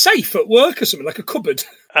 Like a safe at work or something, like a cupboard.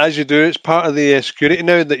 As you do, it's part of the security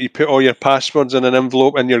now that you put all your passwords in an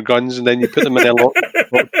envelope and your guns, and then you put them in a lock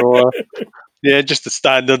drawer. Yeah, just the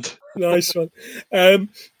standard. Nice one.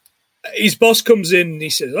 His boss comes in and he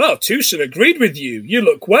says, "Oh, Tucson agreed with you. You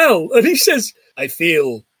look well." And he says, "I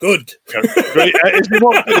feel good." Right. He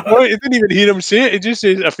didn't even hear him say it. He just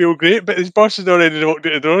says, "I feel great," but his boss has already walked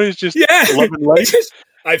out the door. He's just living life.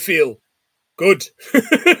 I feel good.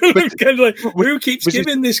 Kind of like, who keeps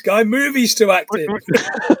giving this guy movies to act in?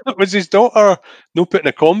 Was his daughter no put in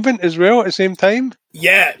a convent as well at the same time?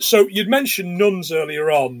 Yeah, so you'd mentioned nuns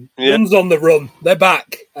earlier on. Yeah. Nuns on the run. They're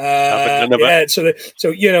back. So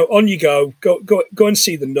on you go. Go and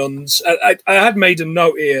see the nuns. I had made a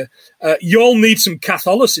note here. You all need some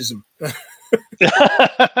Catholicism.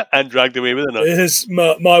 And dragged away with it. Yes,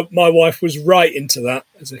 my wife was right into that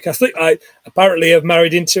as a Catholic. I apparently have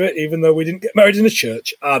married into it, even though we didn't get married in a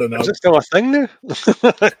church. I don't know. Is it still a thing now?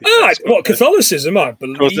 Catholicism? I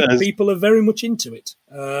believe people are very much into it.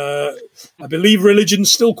 I believe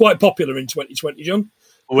religion's still quite popular in 2020, John.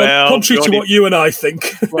 Well, contrary to what you and I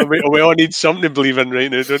think. Well, we all need something to believe in right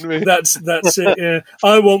now, don't we? That's it. Yeah,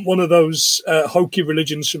 I want one of those hokey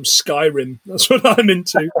religions from Skyrim. That's what I'm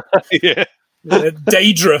into. Yeah.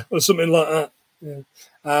 Daedra or something like that. Yeah.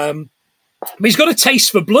 But he's got a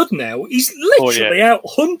taste for blood now. He's literally out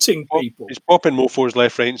hunting people. He's popping mofos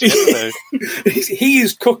left, right, and centre now. He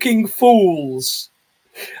is cooking fools.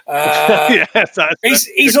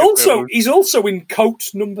 He's also in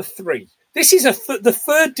coat number 3. This is the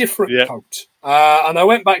third different coat, and I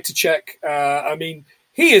went back to check.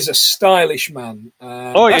 He is a stylish man.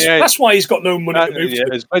 That's why he's got no money to move to.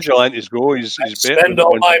 As vigilantes go, he's spend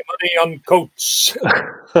all my money on coats.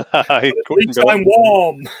 At least I'm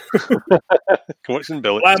warm. Coats and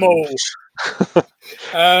billets.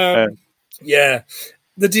 Yeah.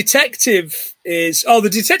 The detective gets all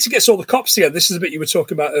the cops together. This is the bit you were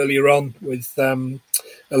talking about earlier on with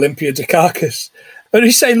Olympia Dukakis. And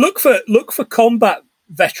he's saying, look for combat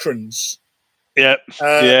veterans. Yeah,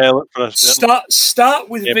 look for us. Start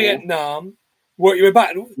with Vietnam. Work your way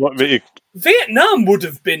back. Vietnam would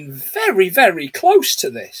have been very, very close to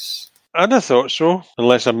this. I'd have thought so,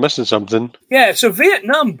 unless I'm missing something. Yeah, so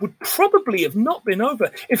Vietnam would probably have not been over.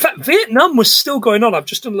 In fact, Vietnam was still going on. I've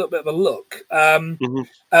just done a little bit of a look.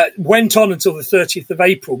 Went on until the 30th of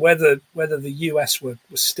April. Whether the US were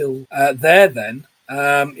still there then.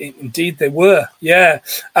 Indeed, they were. Yeah.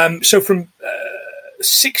 So from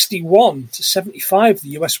 61 to 75, the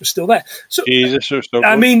US was still there. So, Jesus,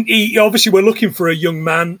 obviously, we're looking for a young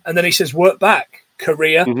man, and then he says, "Work back,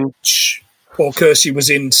 Korea." Paul Kersey was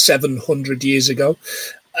in 700 years ago,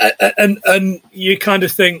 and you kind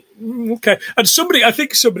of think, okay. And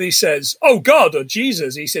somebody says, "Oh God," or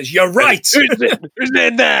Jesus. He says, "You're right." Who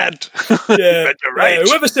said that? Yeah, you're right.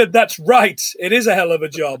 Whoever said that's right, it is a hell of a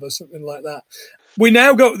job, or something like that. We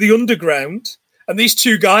now go to the underground, and these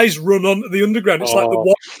two guys run onto the underground. It's like the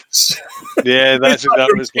Wasps. Yeah, that's what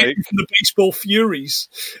that was like. The Baseball Furies.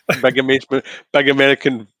 Big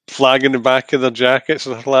American flag in the back of their jackets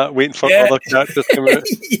and all that, waiting for other characters to come out.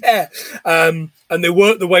 Yeah, and they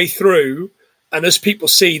work their way through, and as people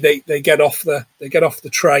see, they get off the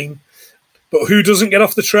train. But who doesn't get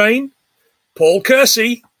off the train? Paul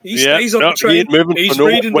Kersey. He stays on the train. He's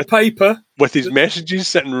reading the paper. With his messages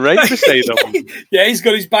sitting right beside him. Yeah, he's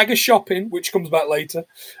got his bag of shopping, which comes back later.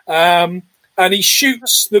 And he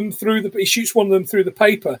shoots one of them through the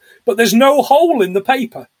paper. But there's no hole in the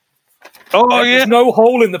paper. There's no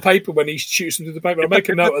hole in the paper when he shoots them through the paper. I'll make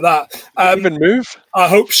a note of that. Even move. I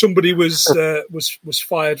hope somebody was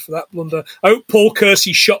fired for that blunder. I hope Paul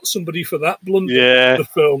Kersey shot somebody for that blunder. Yeah, in the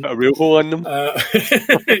film. A real hole in them.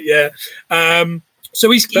 Yeah. So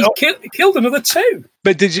he's killed another 2.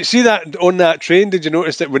 But did you see that on that train? Did you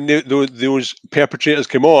notice that when those perpetrators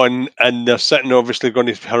come on and they're sitting, obviously going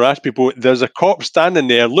to harass people, there's a cop standing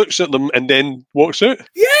there, looks at them, and then walks out?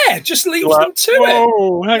 Yeah, just leaves them to it.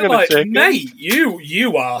 Oh, hang on a second. Mate,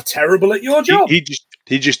 you are terrible at your job. He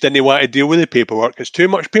just didn't want to deal with the paperwork. It's too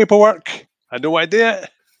much paperwork. I don't want to do it.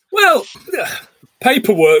 Well,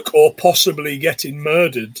 paperwork or possibly getting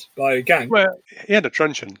murdered by a gang. Well, he had a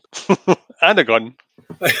truncheon and a gun.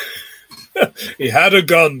 He had a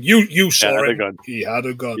gun. You saw had a him. gun. He had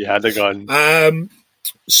a gun. He had a gun.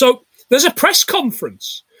 So there's a press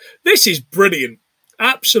conference. This is brilliant.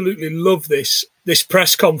 Absolutely love this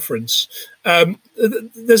press conference.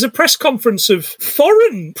 There's a press conference of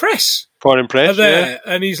foreign press. Foreign press, there,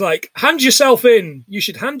 and he's like, hand yourself in. You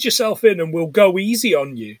should hand yourself in and we'll go easy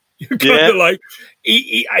on you. You're kind of like,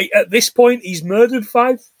 at this point, he's murdered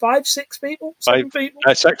six people, seven people.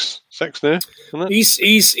 Six now. Isn't it?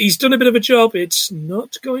 He's done a bit of a job. It's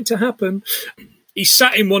not going to happen. He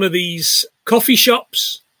sat in one of these coffee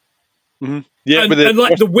shops. Mm-hmm. Yeah, and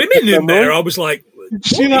like the women in there, I was like, what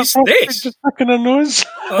is this? Just picking her nose.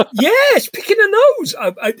 It's picking her nose.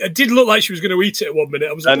 I did look like she was going to eat it at one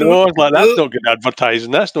minute. I was like, that's not good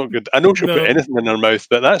advertising. That's not good. I know she'll put anything in her mouth,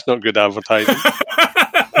 but that's not good advertising.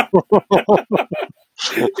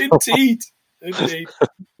 Indeed.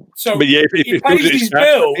 So but yeah, he pays his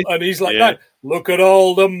bill, and he's like, that. Look at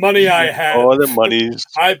all the money I have. All the monies.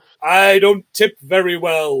 I don't tip very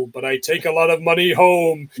well, but I take a lot of money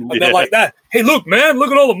home. And they're like that. Hey, look, man,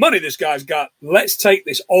 look at all the money this guy's got. Let's take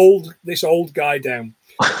this old guy down.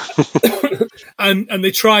 and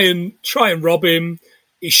they try and rob him.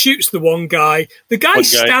 He shoots the one guy. The guy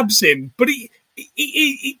stabs him, but he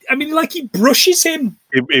brushes him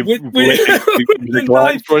with the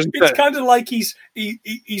knife. It's kind of like he's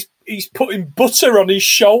putting butter on his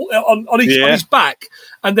shoulder, on his back,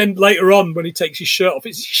 and then later on when he takes his shirt off,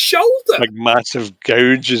 it's his shoulder, like massive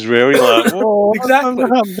gouge as well. You're like, whoa,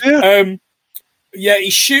 exactly. He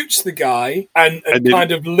shoots the guy and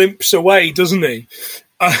kind of limps away, doesn't he?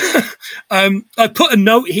 I put a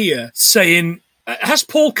note here saying, has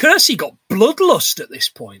Paul Kersey got bloodlust at this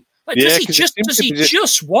point? Like, does he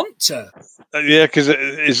just want to? Because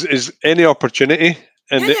is any opportunity,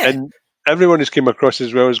 and everyone who's came across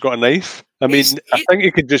as well has got a knife. I think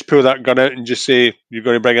he could just pull that gun out and just say, you're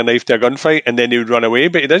going to bring a knife to a gunfight, and then he would run away,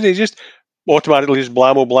 but he doesn't. He just automatically just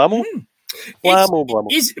blammo. Blammo.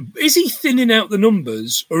 Is he thinning out the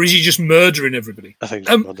numbers, or is he just murdering everybody? I think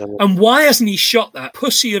and why hasn't he shot that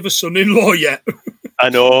pussy of a son-in-law yet? I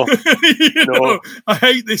know. I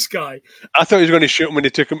hate this guy. I thought he was going to shoot him when he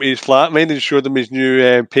took him to his flat, and showed him his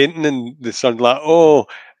new painting, and the son's like,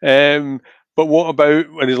 but what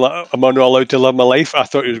about when he's like, am I not allowed to live my life? I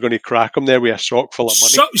thought he was going to crack him there with a sock full of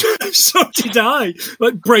money. So did I.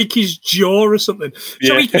 Like, break his jaw or something.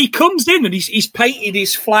 So he comes in and he's painted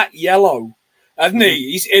his flat yellow, hasn't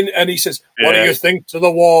he? He's in and he says, what do you think to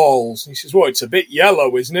the walls? And he says, well, it's a bit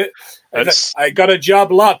yellow, isn't it? I got a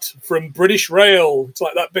job lot from British Rail. It's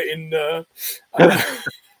like that bit in...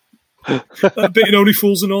 that bit in Only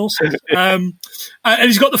Fools and Horses. And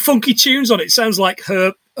he's got the funky tunes on it. It sounds like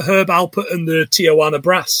Herb Alpert and the Tijuana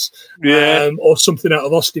Brass, or something out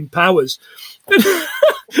of Austin Powers.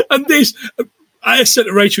 And this, I said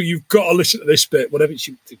to Rachel, you've got to listen to this bit. Whatever,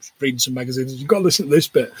 she was reading some magazines, you've got to listen to this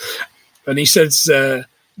bit. And he says,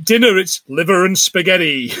 dinner, it's liver and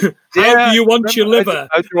spaghetti. How do you want your liver?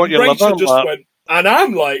 How do you want your Rachel liver? Just went, and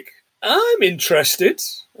I'm like, I'm interested.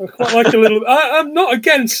 I quite like a little. I'm not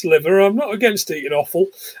against liver. I'm not against eating offal.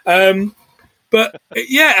 But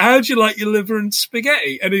how do you like your liver and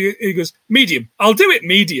spaghetti? And he goes, medium. I'll do it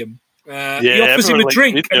medium. He offers him a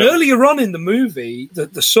drink. And earlier on in the movie,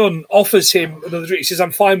 the son offers him another drink. He says,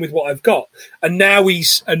 I'm fine with what I've got. And now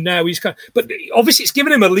he's kind of, but obviously it's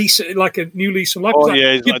given him a new lease on life.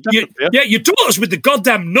 Your daughter's with the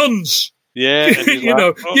goddamn nuns. Yeah,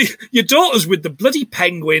 your daughter's with the bloody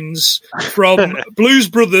penguins from Blues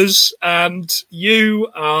Brothers, and you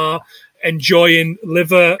are enjoying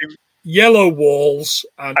liver, yellow walls,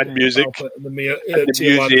 and music, and the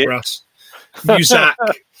Tijuana Brass music.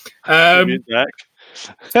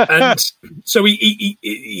 And so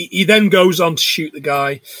he then goes on to shoot the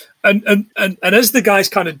guy, and as the guy's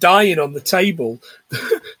kind of dying on the table,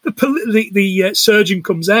 the surgeon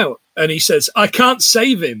comes out and he says, "I can't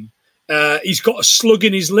save him. He's got a slug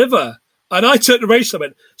in his liver." And I turned to Rachel and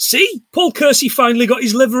went, see, Paul Kersey finally got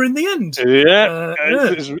his liver in the end.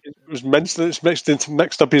 It was mixed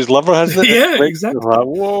up his liver, hasn't it? Yeah, exactly. Like,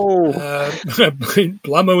 whoa.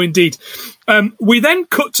 Blammo indeed. We then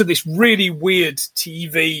cut to this really weird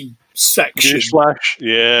TV section. Newsflash,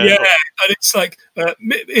 yeah. Yeah, and it's like,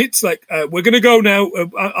 we're going to go now.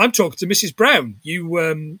 I'm talking to Mrs. Brown.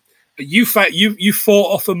 You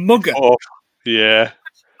fought off a mugger. Oh, yeah.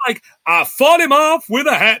 Like, I fought him off with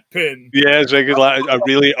a hat pin. Yeah, it's like a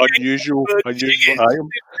really unusual item.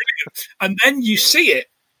 And then you see it,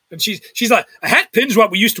 and she's like, a hat pin's what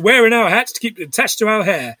we used to wear in our hats to keep the test to our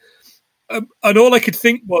hair. And all I could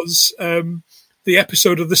think was, the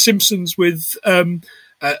episode of The Simpsons with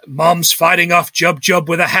Mom's fighting off Jub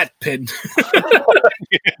with a hat pin.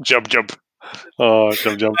 Jub. Oh,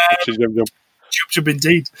 Jub. Jub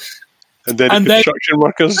indeed. And then construction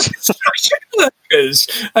workers. Construction workers.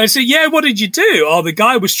 I said, yeah, what did you do? Oh, the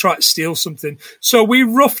guy was trying to steal something. So we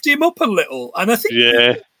roughed him up a little. And I think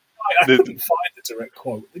I couldn't find the direct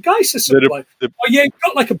quote. The guy says something like, oh, yeah, he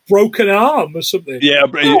got like a broken arm or something. Yeah,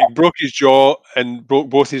 he broke his jaw and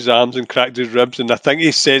broke both his arms and cracked his ribs. And I think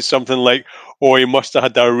he said something like, oh, he must have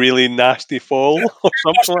had a really nasty fall or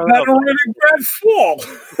something like that. A really bad fall.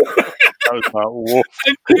 That was like, whoa.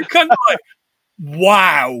 And you're kind of like,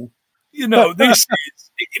 wow. You know, this is,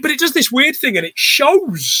 but it does this weird thing and it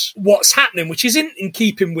shows what's happening, which isn't in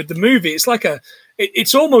keeping with the movie. It's like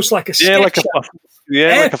it's almost like a sketch. Like a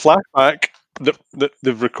flashback that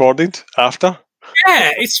they've recorded after.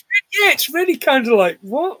 Yeah, it's really kind of like,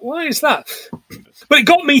 what? Why is that? But it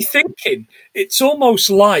got me thinking. It's almost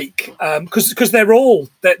like because they're all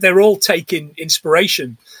taking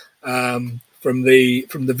inspiration from the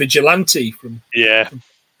vigilante from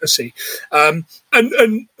Kersey. And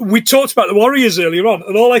we talked about the Warriors earlier on,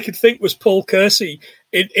 and all I could think was Paul Kersey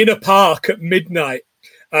in a park at midnight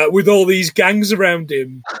with all these gangs around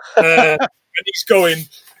him, and he's going,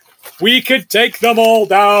 "We could take them all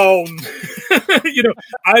down." You know,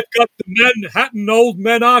 I've got the Manhattan old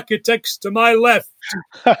men architects to my left,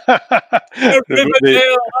 the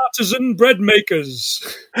Riverdale artisan bread makers.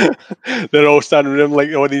 They're all standing around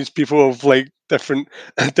like all these people of like different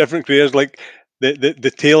careers, like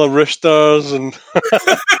the Taylor Roosters and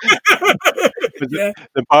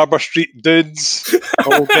the Barber Street dudes,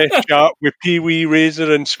 all dressed sharp with Pee Wee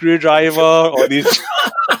razor and screwdriver.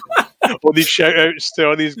 All these shout outs to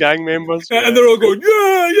all these gang members. And they're all going,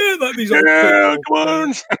 yeah, like these old come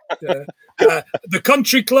on. The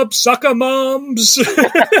country club sucker moms.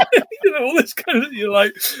 You know, all this kind of, you're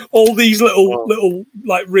like, all these little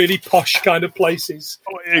like really posh kind of places.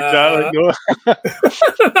 Oh, exactly. No.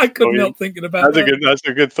 I couldn't help thinking about that. That's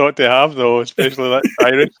a good thought to have, though, especially that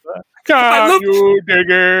Irish. Can you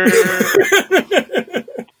digger?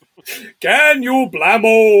 Can you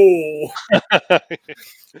blammo?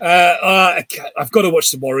 I've got to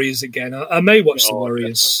watch the Warriors again. I may watch the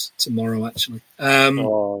Warriors tomorrow, actually.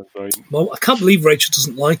 Well, I can't believe Rachel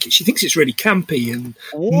doesn't like it. She thinks it's really campy and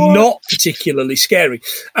not particularly scary.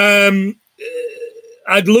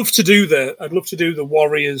 I'd love to do the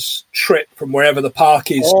Warriors trip from wherever the park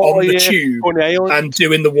is on the tube and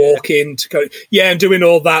doing the walk in to go. Yeah, and doing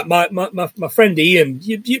all that. My friend Ian,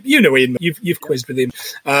 you know Ian, you've quizzed with him.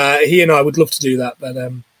 He and I would love to do that, but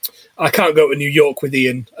I can't go to New York with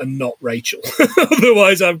Ian and not Rachel.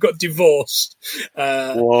 Otherwise, I've got divorced.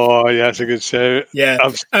 That's a good shout. Yeah,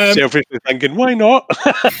 I'm selfishly thinking, why not?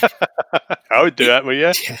 I would do that with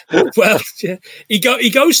you. Yeah. Well, yeah. He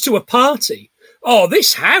goes to a party. Oh,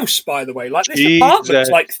 this house, by the way, like this apartment's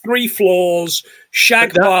like 3 floors,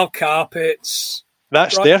 shag pile carpets.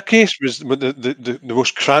 That staircase was the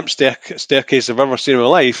most cramped staircase I've ever seen in my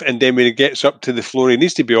life. And then when he gets up to the floor he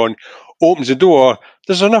needs to be on, opens the door,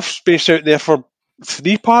 there's enough space out there for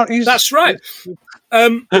 3 parties. That's right.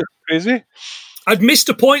 Crazy. I'd missed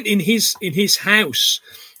a point in his house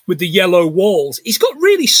with the yellow walls. He's got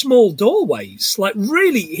really small doorways, like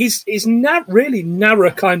really, he's really narrow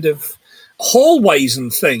kind of hallways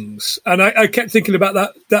and things. And I kept thinking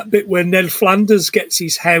about that bit where Ned Flanders gets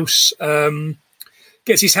his house blown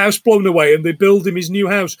away and they build him his new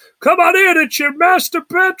house. Come on in, it's your master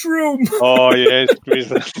bedroom. Oh, yeah.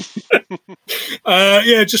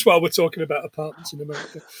 Just while we're talking about apartments in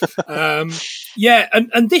America. And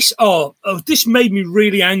this made me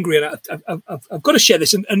really angry. And I've got to share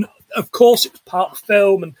this. And of course, it's part of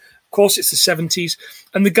film and of course, it's the 70s.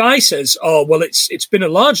 And the guy says, oh, well, it's been a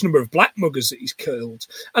large number of black muggers that he's killed.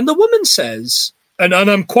 And the woman says, and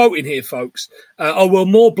I'm quoting here, folks,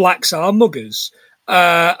 more blacks are muggers.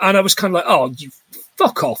 And I was kind of like, oh, you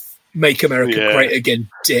fuck off, make America great again,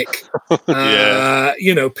 dick.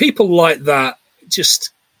 You know, people like that,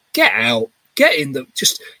 just get out,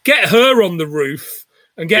 just get her on the roof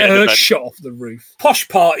and get her shot off the roof. Posh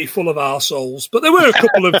party full of arseholes, but there were a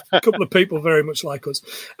couple of people very much like us.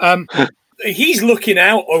 He's looking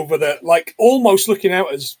out over almost looking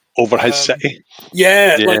out as over his city.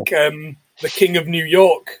 Like the King of New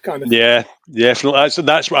York kind of. Yeah, definitely.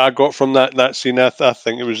 That's what I got from that scene. I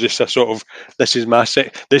think it was just a sort of, this is my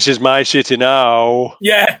city now.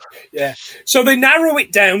 Yeah. So they narrow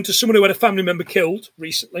it down to someone who had a family member killed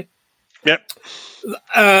recently. Yep.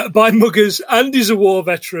 By muggers, and is a war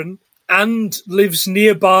veteran and lives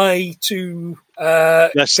nearby to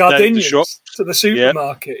Gardenians, to the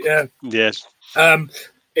supermarket. Yeah. Yes.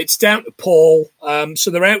 It's down to Paul.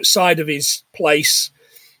 So they're outside of his place.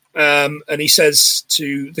 And he says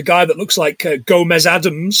to the guy that looks like Gomez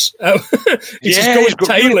Adams, he says, "Go and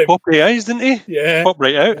tail him." Poppy eyes, didn't he? Yeah, pop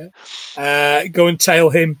right out. Yeah. Go and tail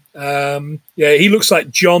him. He looks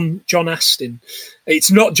like John Astin.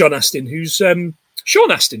 It's not John Astin, who's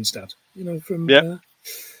Sean Astin's dad. From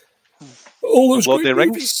all those Lord of the great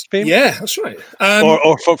Rings fame. Yeah, that's right.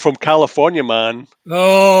 Or from California Man.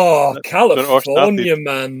 Oh, California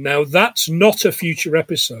Man. Now that's not a future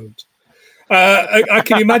episode. I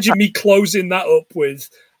can imagine me closing that up with,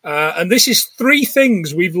 and this is 3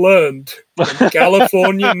 things we've learned from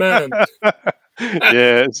California Man.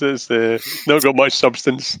 It's not got much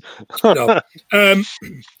substance. No.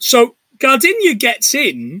 So Gardenia gets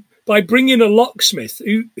in by bringing a locksmith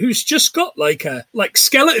who's just got like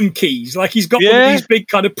skeleton keys, like he's got one of these big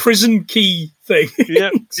kind of prison key things. Yeah,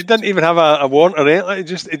 he didn't even have a warrant or anything.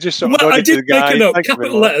 It just sort of I did to the guy. make a note,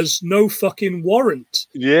 capital letters, no fucking warrant.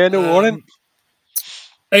 Yeah, no warrant.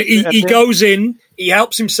 He goes in. He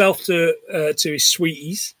helps himself to his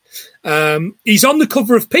sweeties. He's on the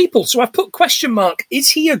cover of People, so I've put question mark.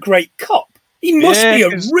 Is he a great cop? He must be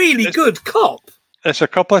a really good cop. It's a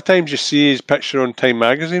couple of times you see his picture on Time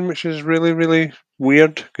magazine, which is really, really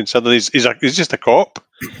weird. Considering he's just a cop.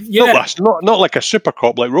 Yeah, not like a super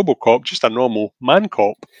cop like RoboCop, just a normal man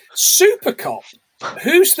cop. Super cop.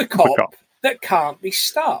 Who's the cop that can't be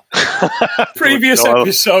stopped? Previous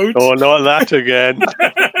episode. Oh, not that again.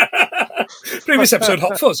 Previous episode,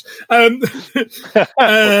 Hot Fuzz.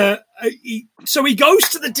 So he goes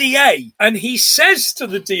to the DA and he says to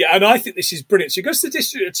the DA, and I think this is brilliant. So he goes to the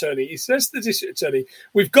district attorney. He says to the district attorney,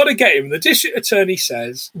 "We've got to get him." The district attorney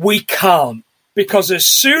says, "We can't, because as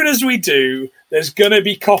soon as we do, there's going to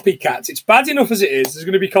be copycats. It's bad enough as it is. There's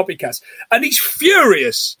going to be copycats." And he's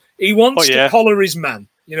furious. He wants to collar his man.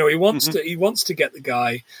 He wants to get the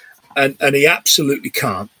guy, and he absolutely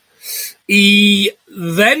can't. He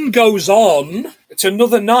then goes on. It's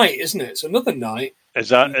another night, isn't it? It's another night. Is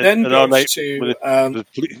that then another night to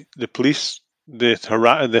the police? They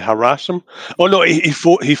harass him. Oh no, he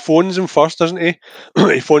phones him first, doesn't he?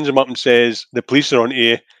 He phones him up and says the police are on to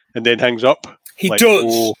you, and then hangs up. He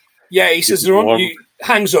does. He says they're on. He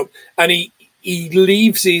hangs up, and he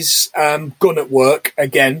leaves his gun at work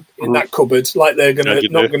again in that cupboard, like they're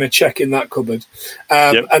not going to check in that cupboard.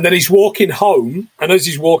 And then he's walking home, and as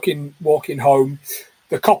he's walking home,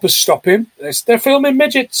 the coppers stop him. They're filming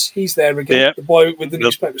midgets. He's there again, the boy with the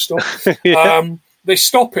newspaper stuff. They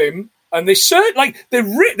stop him, and they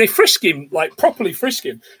frisk him, like properly frisk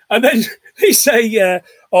him, and then they say,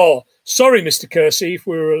 "Oh, sorry, Mr. Kersey, if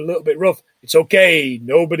we were a little bit rough. It's okay.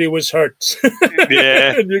 Nobody was hurt."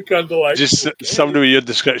 Yeah. And you're kind of like... Just somebody with your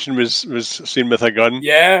description was seen with a gun.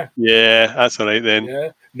 Yeah. Yeah, that's all right then. Yeah.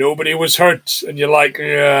 Nobody was hurt. And you're like,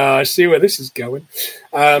 yeah, I see where this is going.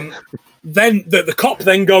 Then the cop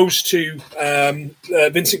then goes to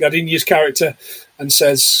Vincent Gardenia's character and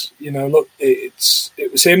says, look, it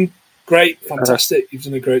was him. Great. Fantastic. You've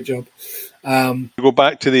done a great job. Go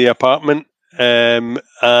back to the apartment. And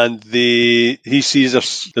he sees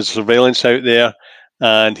there's surveillance out there,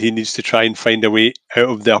 and he needs to try and find a way out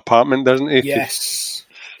of the apartment, doesn't he? Yes.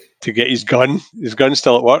 To get his gun. His gun's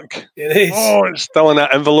still at work. It is. Oh, it's still in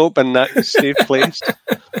that envelope in that safe place.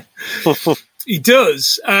 He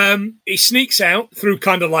does. He sneaks out through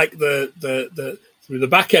kind of like the through the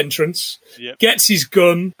back entrance, gets his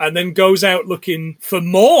gun, and then goes out looking for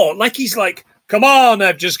more. Like he's like, "Come on,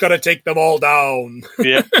 I've just got to take them all down."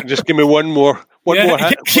 Yeah, just give me one more hit.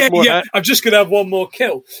 I'm just going to have one more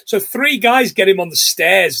kill. So 3 guys get him on the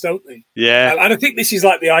stairs, don't they? Yeah. And I think this is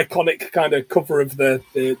like the iconic kind of cover of the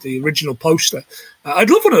original poster. I'd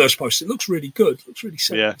love one of those posters. It looks really good. It looks really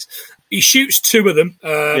sick. Yeah. He shoots 2 of them.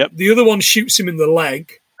 The other one shoots him in the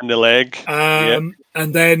leg.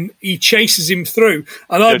 And then he chases him through.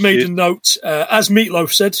 And I've made a note, as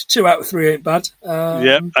Meatloaf said, 2 out of 3 ain't bad.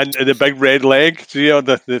 And the big red leg,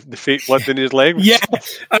 the fake blood in his leg. Yeah,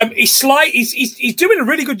 he's doing a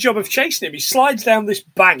really good job of chasing him. He slides down this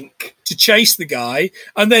bank to chase the guy,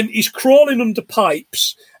 and then he's crawling under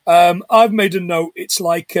pipes. I've made a note, it's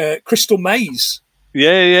like Crystal Maze.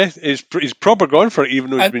 Yeah. He's proper gone for it, even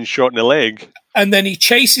though he's been shot in the leg. And then he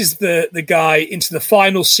chases the guy into the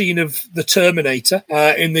final scene of The Terminator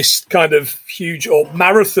in this kind of huge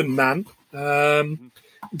marathon man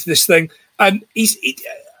into this thing. And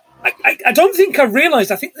I don't think I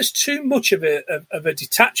realised. I think there's too much of a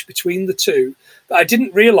detach between the two that I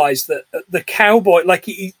didn't realise that the cowboy,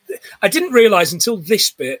 I didn't realise until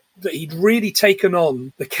this bit that he'd really taken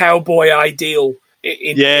on the cowboy ideal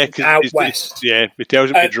out west. He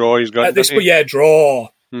tells him to draw. He's got draw.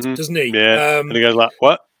 doesn't he? Yeah, and the guy's like,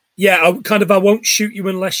 "What?" Yeah, I won't shoot you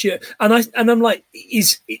unless you. And I'm like,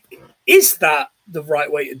 is that the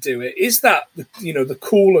right way to do it? Is that the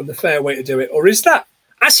cool and the fair way to do it, or is that,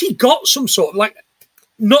 has he got some sort of, like,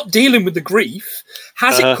 not dealing with the grief?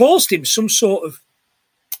 Has it caused him some sort of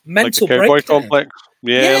mental like a cowboy breakdown? complex?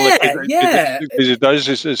 Yeah. Because it does.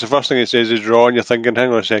 It's the first thing it says is draw, and you're thinking,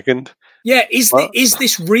 "Hang on a second. Yeah, is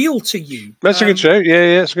this real to you?" That's a good shout.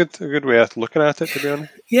 Yeah, it's a good way of looking at it, to be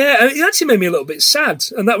honest. Yeah, it actually made me a little bit sad,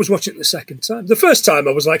 and that was watching it the second time. The first time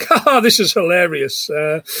I was like, "Ha, this is hilarious."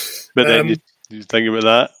 But then you think about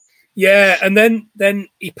that. Yeah, and then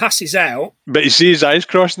he passes out. But you see his eyes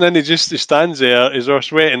crossing, and he stands there, he's all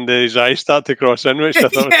sweating, then his eyes start to cross in, which I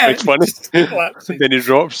thought was quite funny. Then he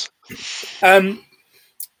drops.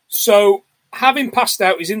 So, having passed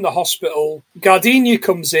out, he's in the hospital. Gardenia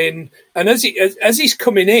comes in, and as he's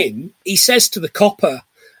coming in, he says to the copper,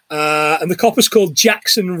 and the copper's called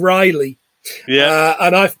Jackson Riley. Yeah.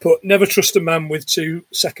 And I've put, never trust a man with two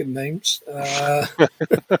second names. But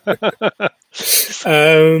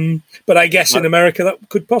I guess in America that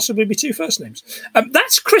could possibly be two first names.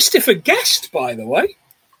 That's Christopher Guest, by the way.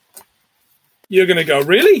 You're going to go,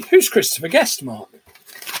 really? Who's Christopher Guest, Mark?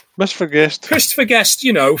 Christopher Guest,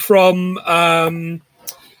 from A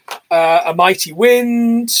Mighty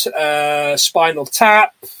Wind, Spinal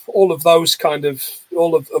Tap, all of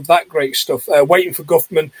that great stuff. Waiting for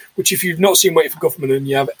Guffman, which, if you've not seen Waiting for Guffman and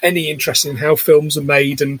you have any interest in how films are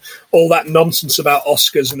made and all that nonsense about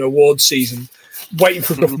Oscars and award season, Waiting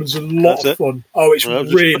for Guffman's a lot of fun. Oh, it's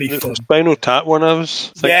really fun. Spinal Tap one I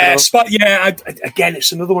was thinking of. Again,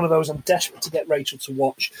 it's another one of those I'm desperate to get Rachel to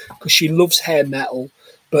watch because she loves hair metal.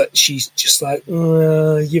 But she's just like,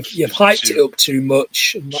 you've hyped it up too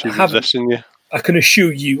much. I can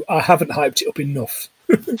assure you, I haven't hyped it up enough.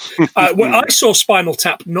 I saw Spinal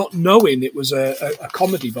Tap not knowing it was a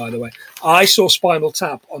comedy, by the way. I saw Spinal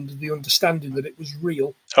Tap under the understanding that it was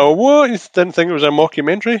real. Oh, what? You didn't think it was a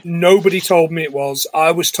mockumentary? Nobody told me it was.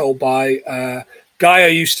 I was told by a guy I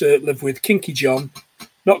used to live with, Kinky John.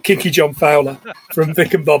 Not Kinky John Fowler from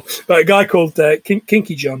Vic and Bob, but a guy called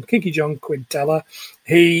Kinky John Quintella.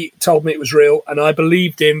 He told me it was real, and I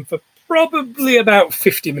believed him for probably about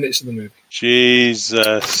 50 minutes of the movie.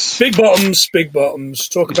 Jesus. Big bottoms.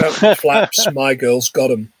 Talk about flaps. My girls got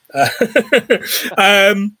them.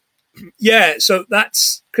 So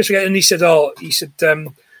that's Chris. And he said,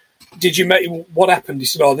 did you make, what happened? He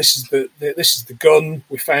said, this is the gun.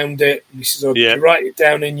 We found it. And he says, did you write it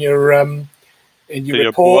down in your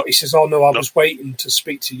report? He says, no, I was waiting to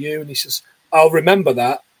speak to you. And he says, I'll remember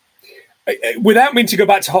that. Without meaning to go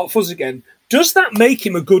back to Hot Fuzz again, does that make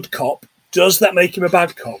him a good cop? Does that make him a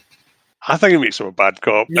bad cop? I think it makes him a bad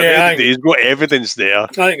cop. Yeah, he's got evidence there. I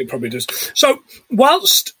think it probably does. So,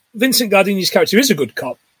 whilst Vincent Gardini's character is a good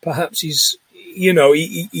cop, perhaps he's,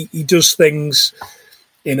 he does things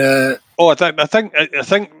in a... Oh, I think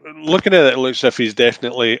looking at it, it looks as if he's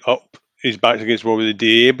definitely up. He's backed against war with the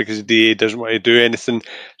DA because the DA doesn't want to do anything.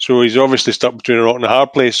 So he's obviously stuck between a rock and a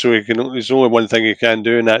hard place. So there's only one thing he can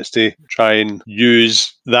do, and that's to try and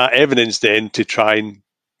use that evidence then to try and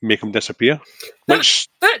make him disappear. That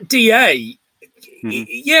DA,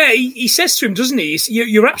 he says to him, doesn't he?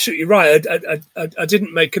 You're absolutely right. I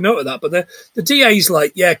didn't make a note of that, but the DA's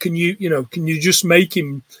like, can you just make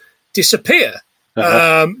him disappear?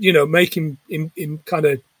 Make him kind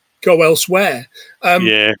of go elsewhere.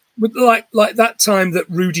 With like that time that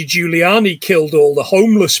Rudy Giuliani killed all the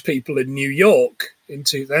homeless people in New York in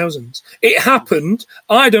 2000. It happened.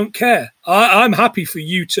 I don't care. I'm happy for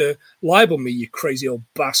you to libel me, you crazy old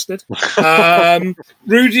bastard. Rudy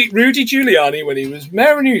Giuliani, when he was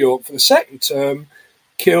mayor of New York for the second term,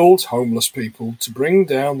 killed homeless people to bring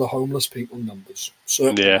down the homeless people numbers.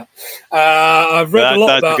 Certainly. I've read a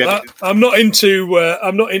lot about that. I'm not into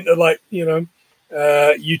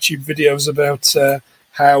YouTube videos about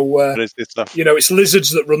how it's lizards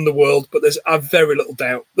that run the world, but I've very little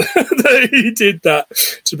doubt that he did that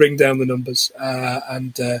to bring down the numbers,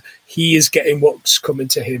 and he is getting what's coming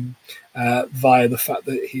to him via the fact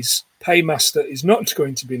that his paymaster is not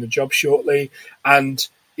going to be in a job shortly, and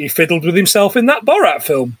he fiddled with himself in that Borat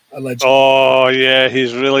film, allegedly. Oh yeah,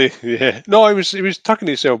 he's really No, he was tucking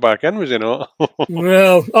himself back in, was he not?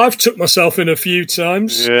 Well, I've tucked myself in a few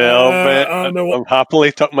times. Yeah, I'll bet. I'm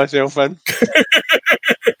happily tucked myself in.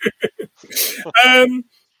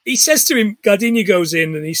 He says to him, Gardenia goes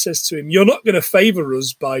in and he says to him, "You're not going to favour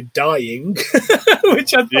us by dying,"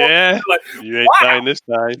 which I thought, you ain't dying this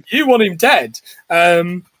time. You want him dead.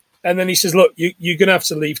 And then he says, "Look, you're going to have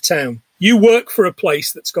to leave town. You work for a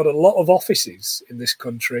place that's got a lot of offices in this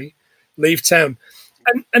country. Leave town."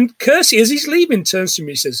 And Kersey, as he's leaving, turns to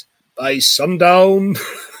me and says, "By sundown."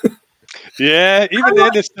 Yeah, even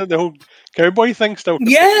then, it's still the whole cowboy thing still.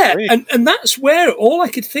 Yeah, and that's where all I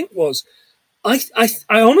could think was, I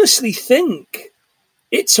honestly think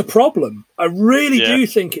it's a problem. I really do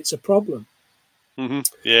think it's a problem. Mm-hmm.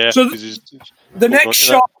 Yeah. So the next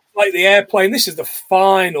shot, like the airplane, this is the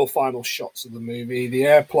final shots of the movie. The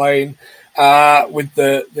airplane with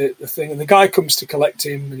the thing, and the guy comes to collect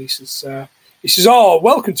him, and he says, "Oh,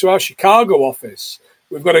 welcome to our Chicago office.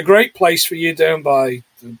 We've got a great place for you down by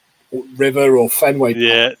the river or Fenway Park."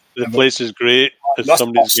 Yeah, the place is great. I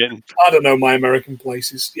don't know my American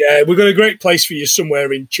places. Yeah, we've got a great place for you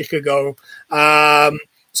somewhere in Chicago.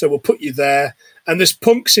 So we'll put you there. And there's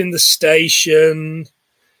punks in the station.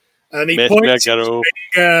 And he points his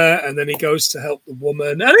finger, and then he goes to help the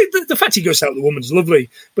woman. And the fact he goes to help the woman is lovely.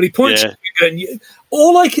 But he points his finger, and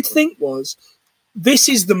all I could think was, this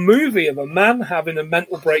is the movie of a man having a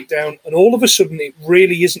mental breakdown, and all of a sudden it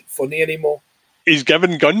really isn't funny anymore. He's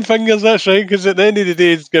giving gun fingers, that's right, because at the end of the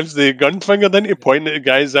day, he gives the gun finger, then he point at the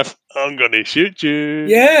guy as if, "I'm going to shoot you."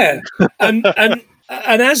 Yeah, and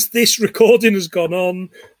as this recording has gone on,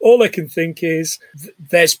 all I can think is,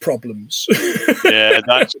 there's problems. Yeah,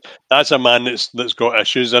 that's a man that's got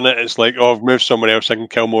issues in it. It's like, oh, I've moved somewhere else, I can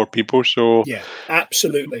kill more people. So yeah,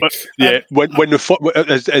 absolutely. But, yeah, when the fun,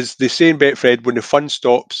 as they say in Betfred, when the fun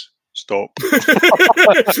stops, stop. When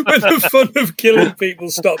the fun of killing people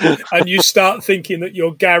stops, and you start thinking that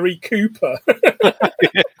you're Gary Cooper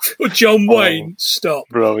or John Wayne, stop.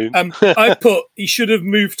 Brilliant. I put, he should have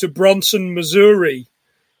moved to Bronson, Missouri.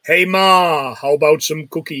 Hey Ma, how about some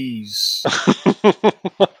cookies?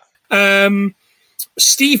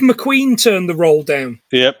 Steve McQueen turned the roll down.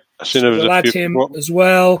 Yep, I seen so we'll add him as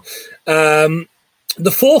well.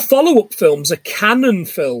 The 4 follow-up films are Canon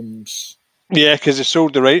films. Yeah, because they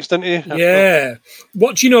sold the rights, didn't they? Yeah.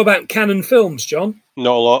 What do you know about Canon films, John?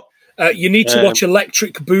 Not a lot. You need to watch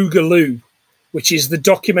Electric Boogaloo, which is the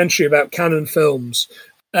documentary about Canon films.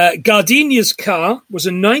 Gardenia's car was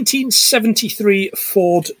a 1973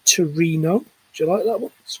 Ford Torino. Do you like that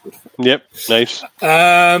one? It's good. Yep, nice.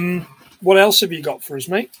 What else have you got for us,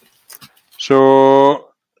 mate? So,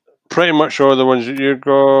 pretty much all the ones that you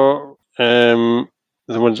got, the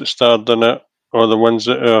ones that starred in it, or the ones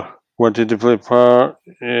that are wanted to play part,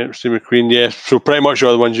 Steve McQueen, yes. So pretty much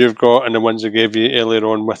all the ones you've got and the ones I gave you earlier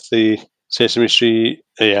on with the Sesame Street.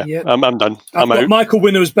 Yep. I'm done. I'm out. Michael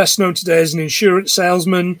Winner is best known today as an insurance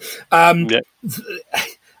salesman. I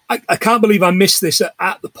can't believe I missed this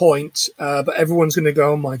at the point, but everyone's going to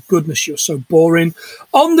go, "Oh my goodness, you're so boring."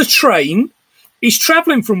 On the train, he's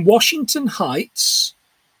travelling from Washington Heights,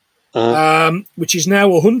 which is now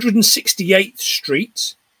 168th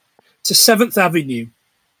Street, to 7th Avenue.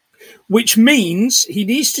 Which means he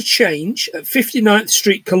needs to change at 59th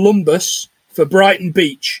Street, Columbus, for Brighton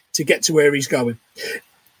Beach to get to where he's going.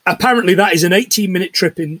 Apparently, that is an 18-minute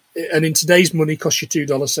trip, and in today's money, costs you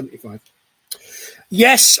 $2.75.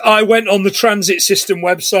 Yes, I went on the transit system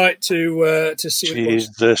website to see.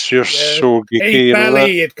 Jesus, you're so geeky. Hey,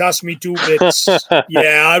 Bally, it cost me 2 bits.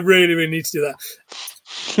 Yeah, I really, really need to do that.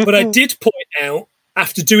 But I did point out,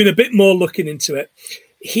 after doing a bit more looking into it,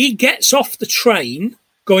 he gets off the train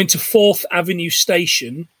going to 4th Avenue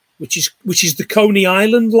Station, which is the Coney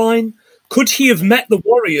Island line. Could he have met the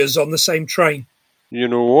Warriors on the same train? You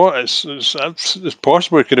know what? It's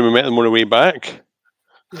possible he could have met them on the way back.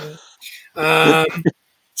 Yeah.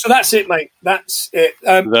 So that's it, mate. That's it.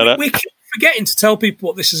 We keep forgetting to tell people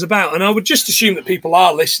what this is about, and I would just assume that people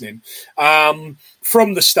are listening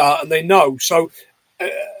from the start and they know. So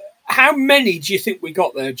how many do you think we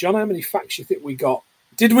got there, John? How many facts do you think we got?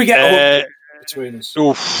 Did we get 100 between us?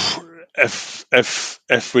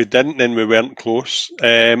 If we didn't, then we weren't close.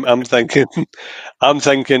 I'm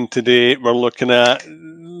thinking today we're looking at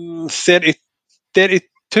 30,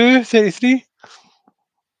 32, 33.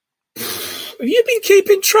 Have you been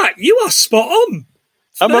keeping track? You are spot on.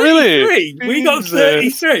 Am I really? We got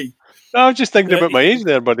 33. I was just thinking about my age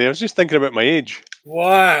there, buddy. I was just thinking about my age.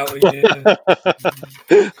 Wow.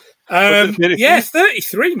 Yeah.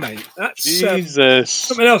 33, mate. That's Jesus.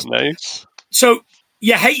 Something else. Nice. So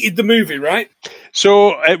you hated the movie, right?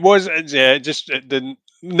 So it was, just it didn't.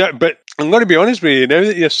 No, but I'm going to be honest with you. Now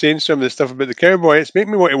that you're saying some of the stuff about the cowboy, it's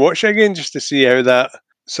making me want to watch it again just to see how that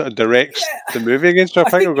sort of directs the movie again. So I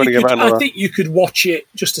think we're going to give it another. I think you could watch it,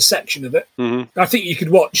 just a section of it. Mm-hmm. I think you could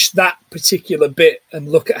watch that particular bit and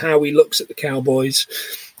look at how he looks at the cowboys.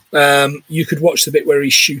 You could watch the bit where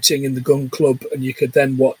he's shooting in the gun club, and you could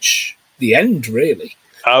then watch the end, really.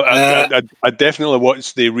 I definitely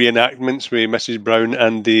watched the reenactments with Mrs. Brown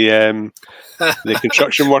and the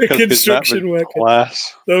construction workers. The construction workers.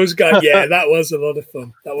 Class. Those guys, yeah, that was a lot of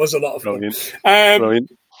fun. Brilliant.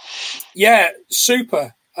 Brilliant. Yeah,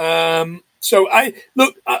 super. So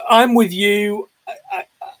I'm with you.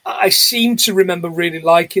 I seem to remember really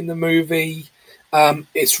liking the movie.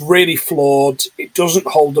 It's really flawed. It doesn't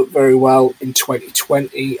hold up very well in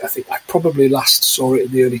 2020. I think I probably last saw it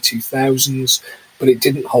in the early 2000s, but it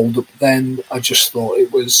didn't hold up then. I just thought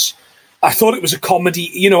it was a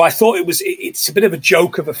comedy. I thought it's a bit of a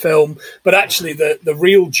joke of a film, but actually the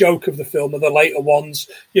real joke of the film are the later ones.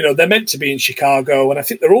 They're meant to be in Chicago, and I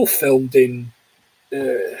think they're all filmed in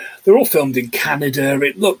Canada.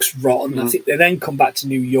 It looks rotten. I think they then come back to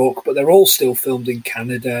New York, but they're all still filmed in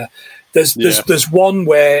Canada. There's one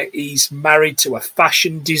where he's married to a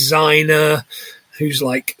fashion designer who's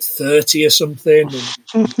like 30 or something,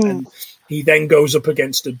 and he then goes up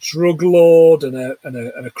against a drug lord and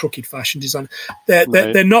a crooked fashion designer.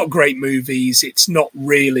 They're not great movies. It's not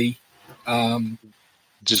really.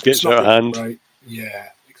 Just gets out of hand. Right. Yeah.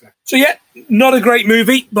 So, yeah, not a great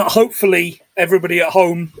movie, but hopefully everybody at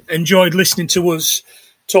home enjoyed listening to us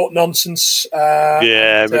talk nonsense.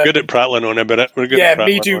 We're good at prattling on about it.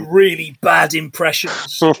 Me do really bad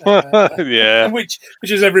impressions. Which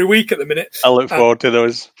is every week at the minute. I look forward to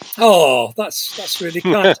those. Oh, that's really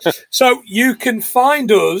kind. So you can find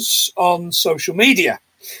us on social media.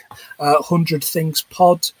 100 Things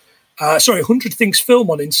Pod. 100 Things Film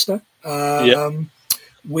on Insta.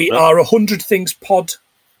 We are 100 Things Pod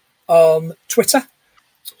on Twitter,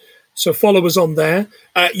 so follow us on there.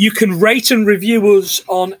 You can rate and review us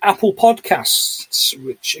on Apple Podcasts,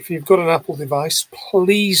 which if you've got an Apple device,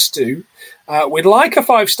 please do. We'd like a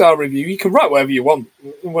 5-star review. You can write whatever you want.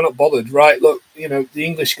 We're not bothered, right? Look, the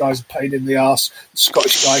English guy's a pain in the arse. The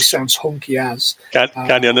Scottish guy sounds hunky as.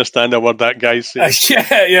 Can you understand a word that guy says?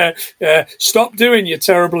 Yeah. Stop doing your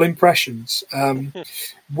terrible impressions.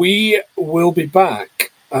 We will be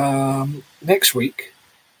back next week.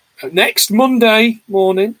 Next Monday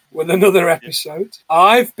morning with another episode.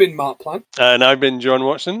 I've been Mark Plant. And I've been John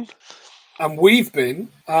Watson. And we've been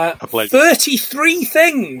 33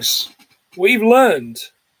 things we've learned.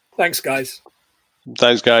 Thanks, guys.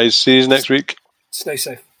 See you next week. Stay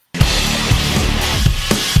safe.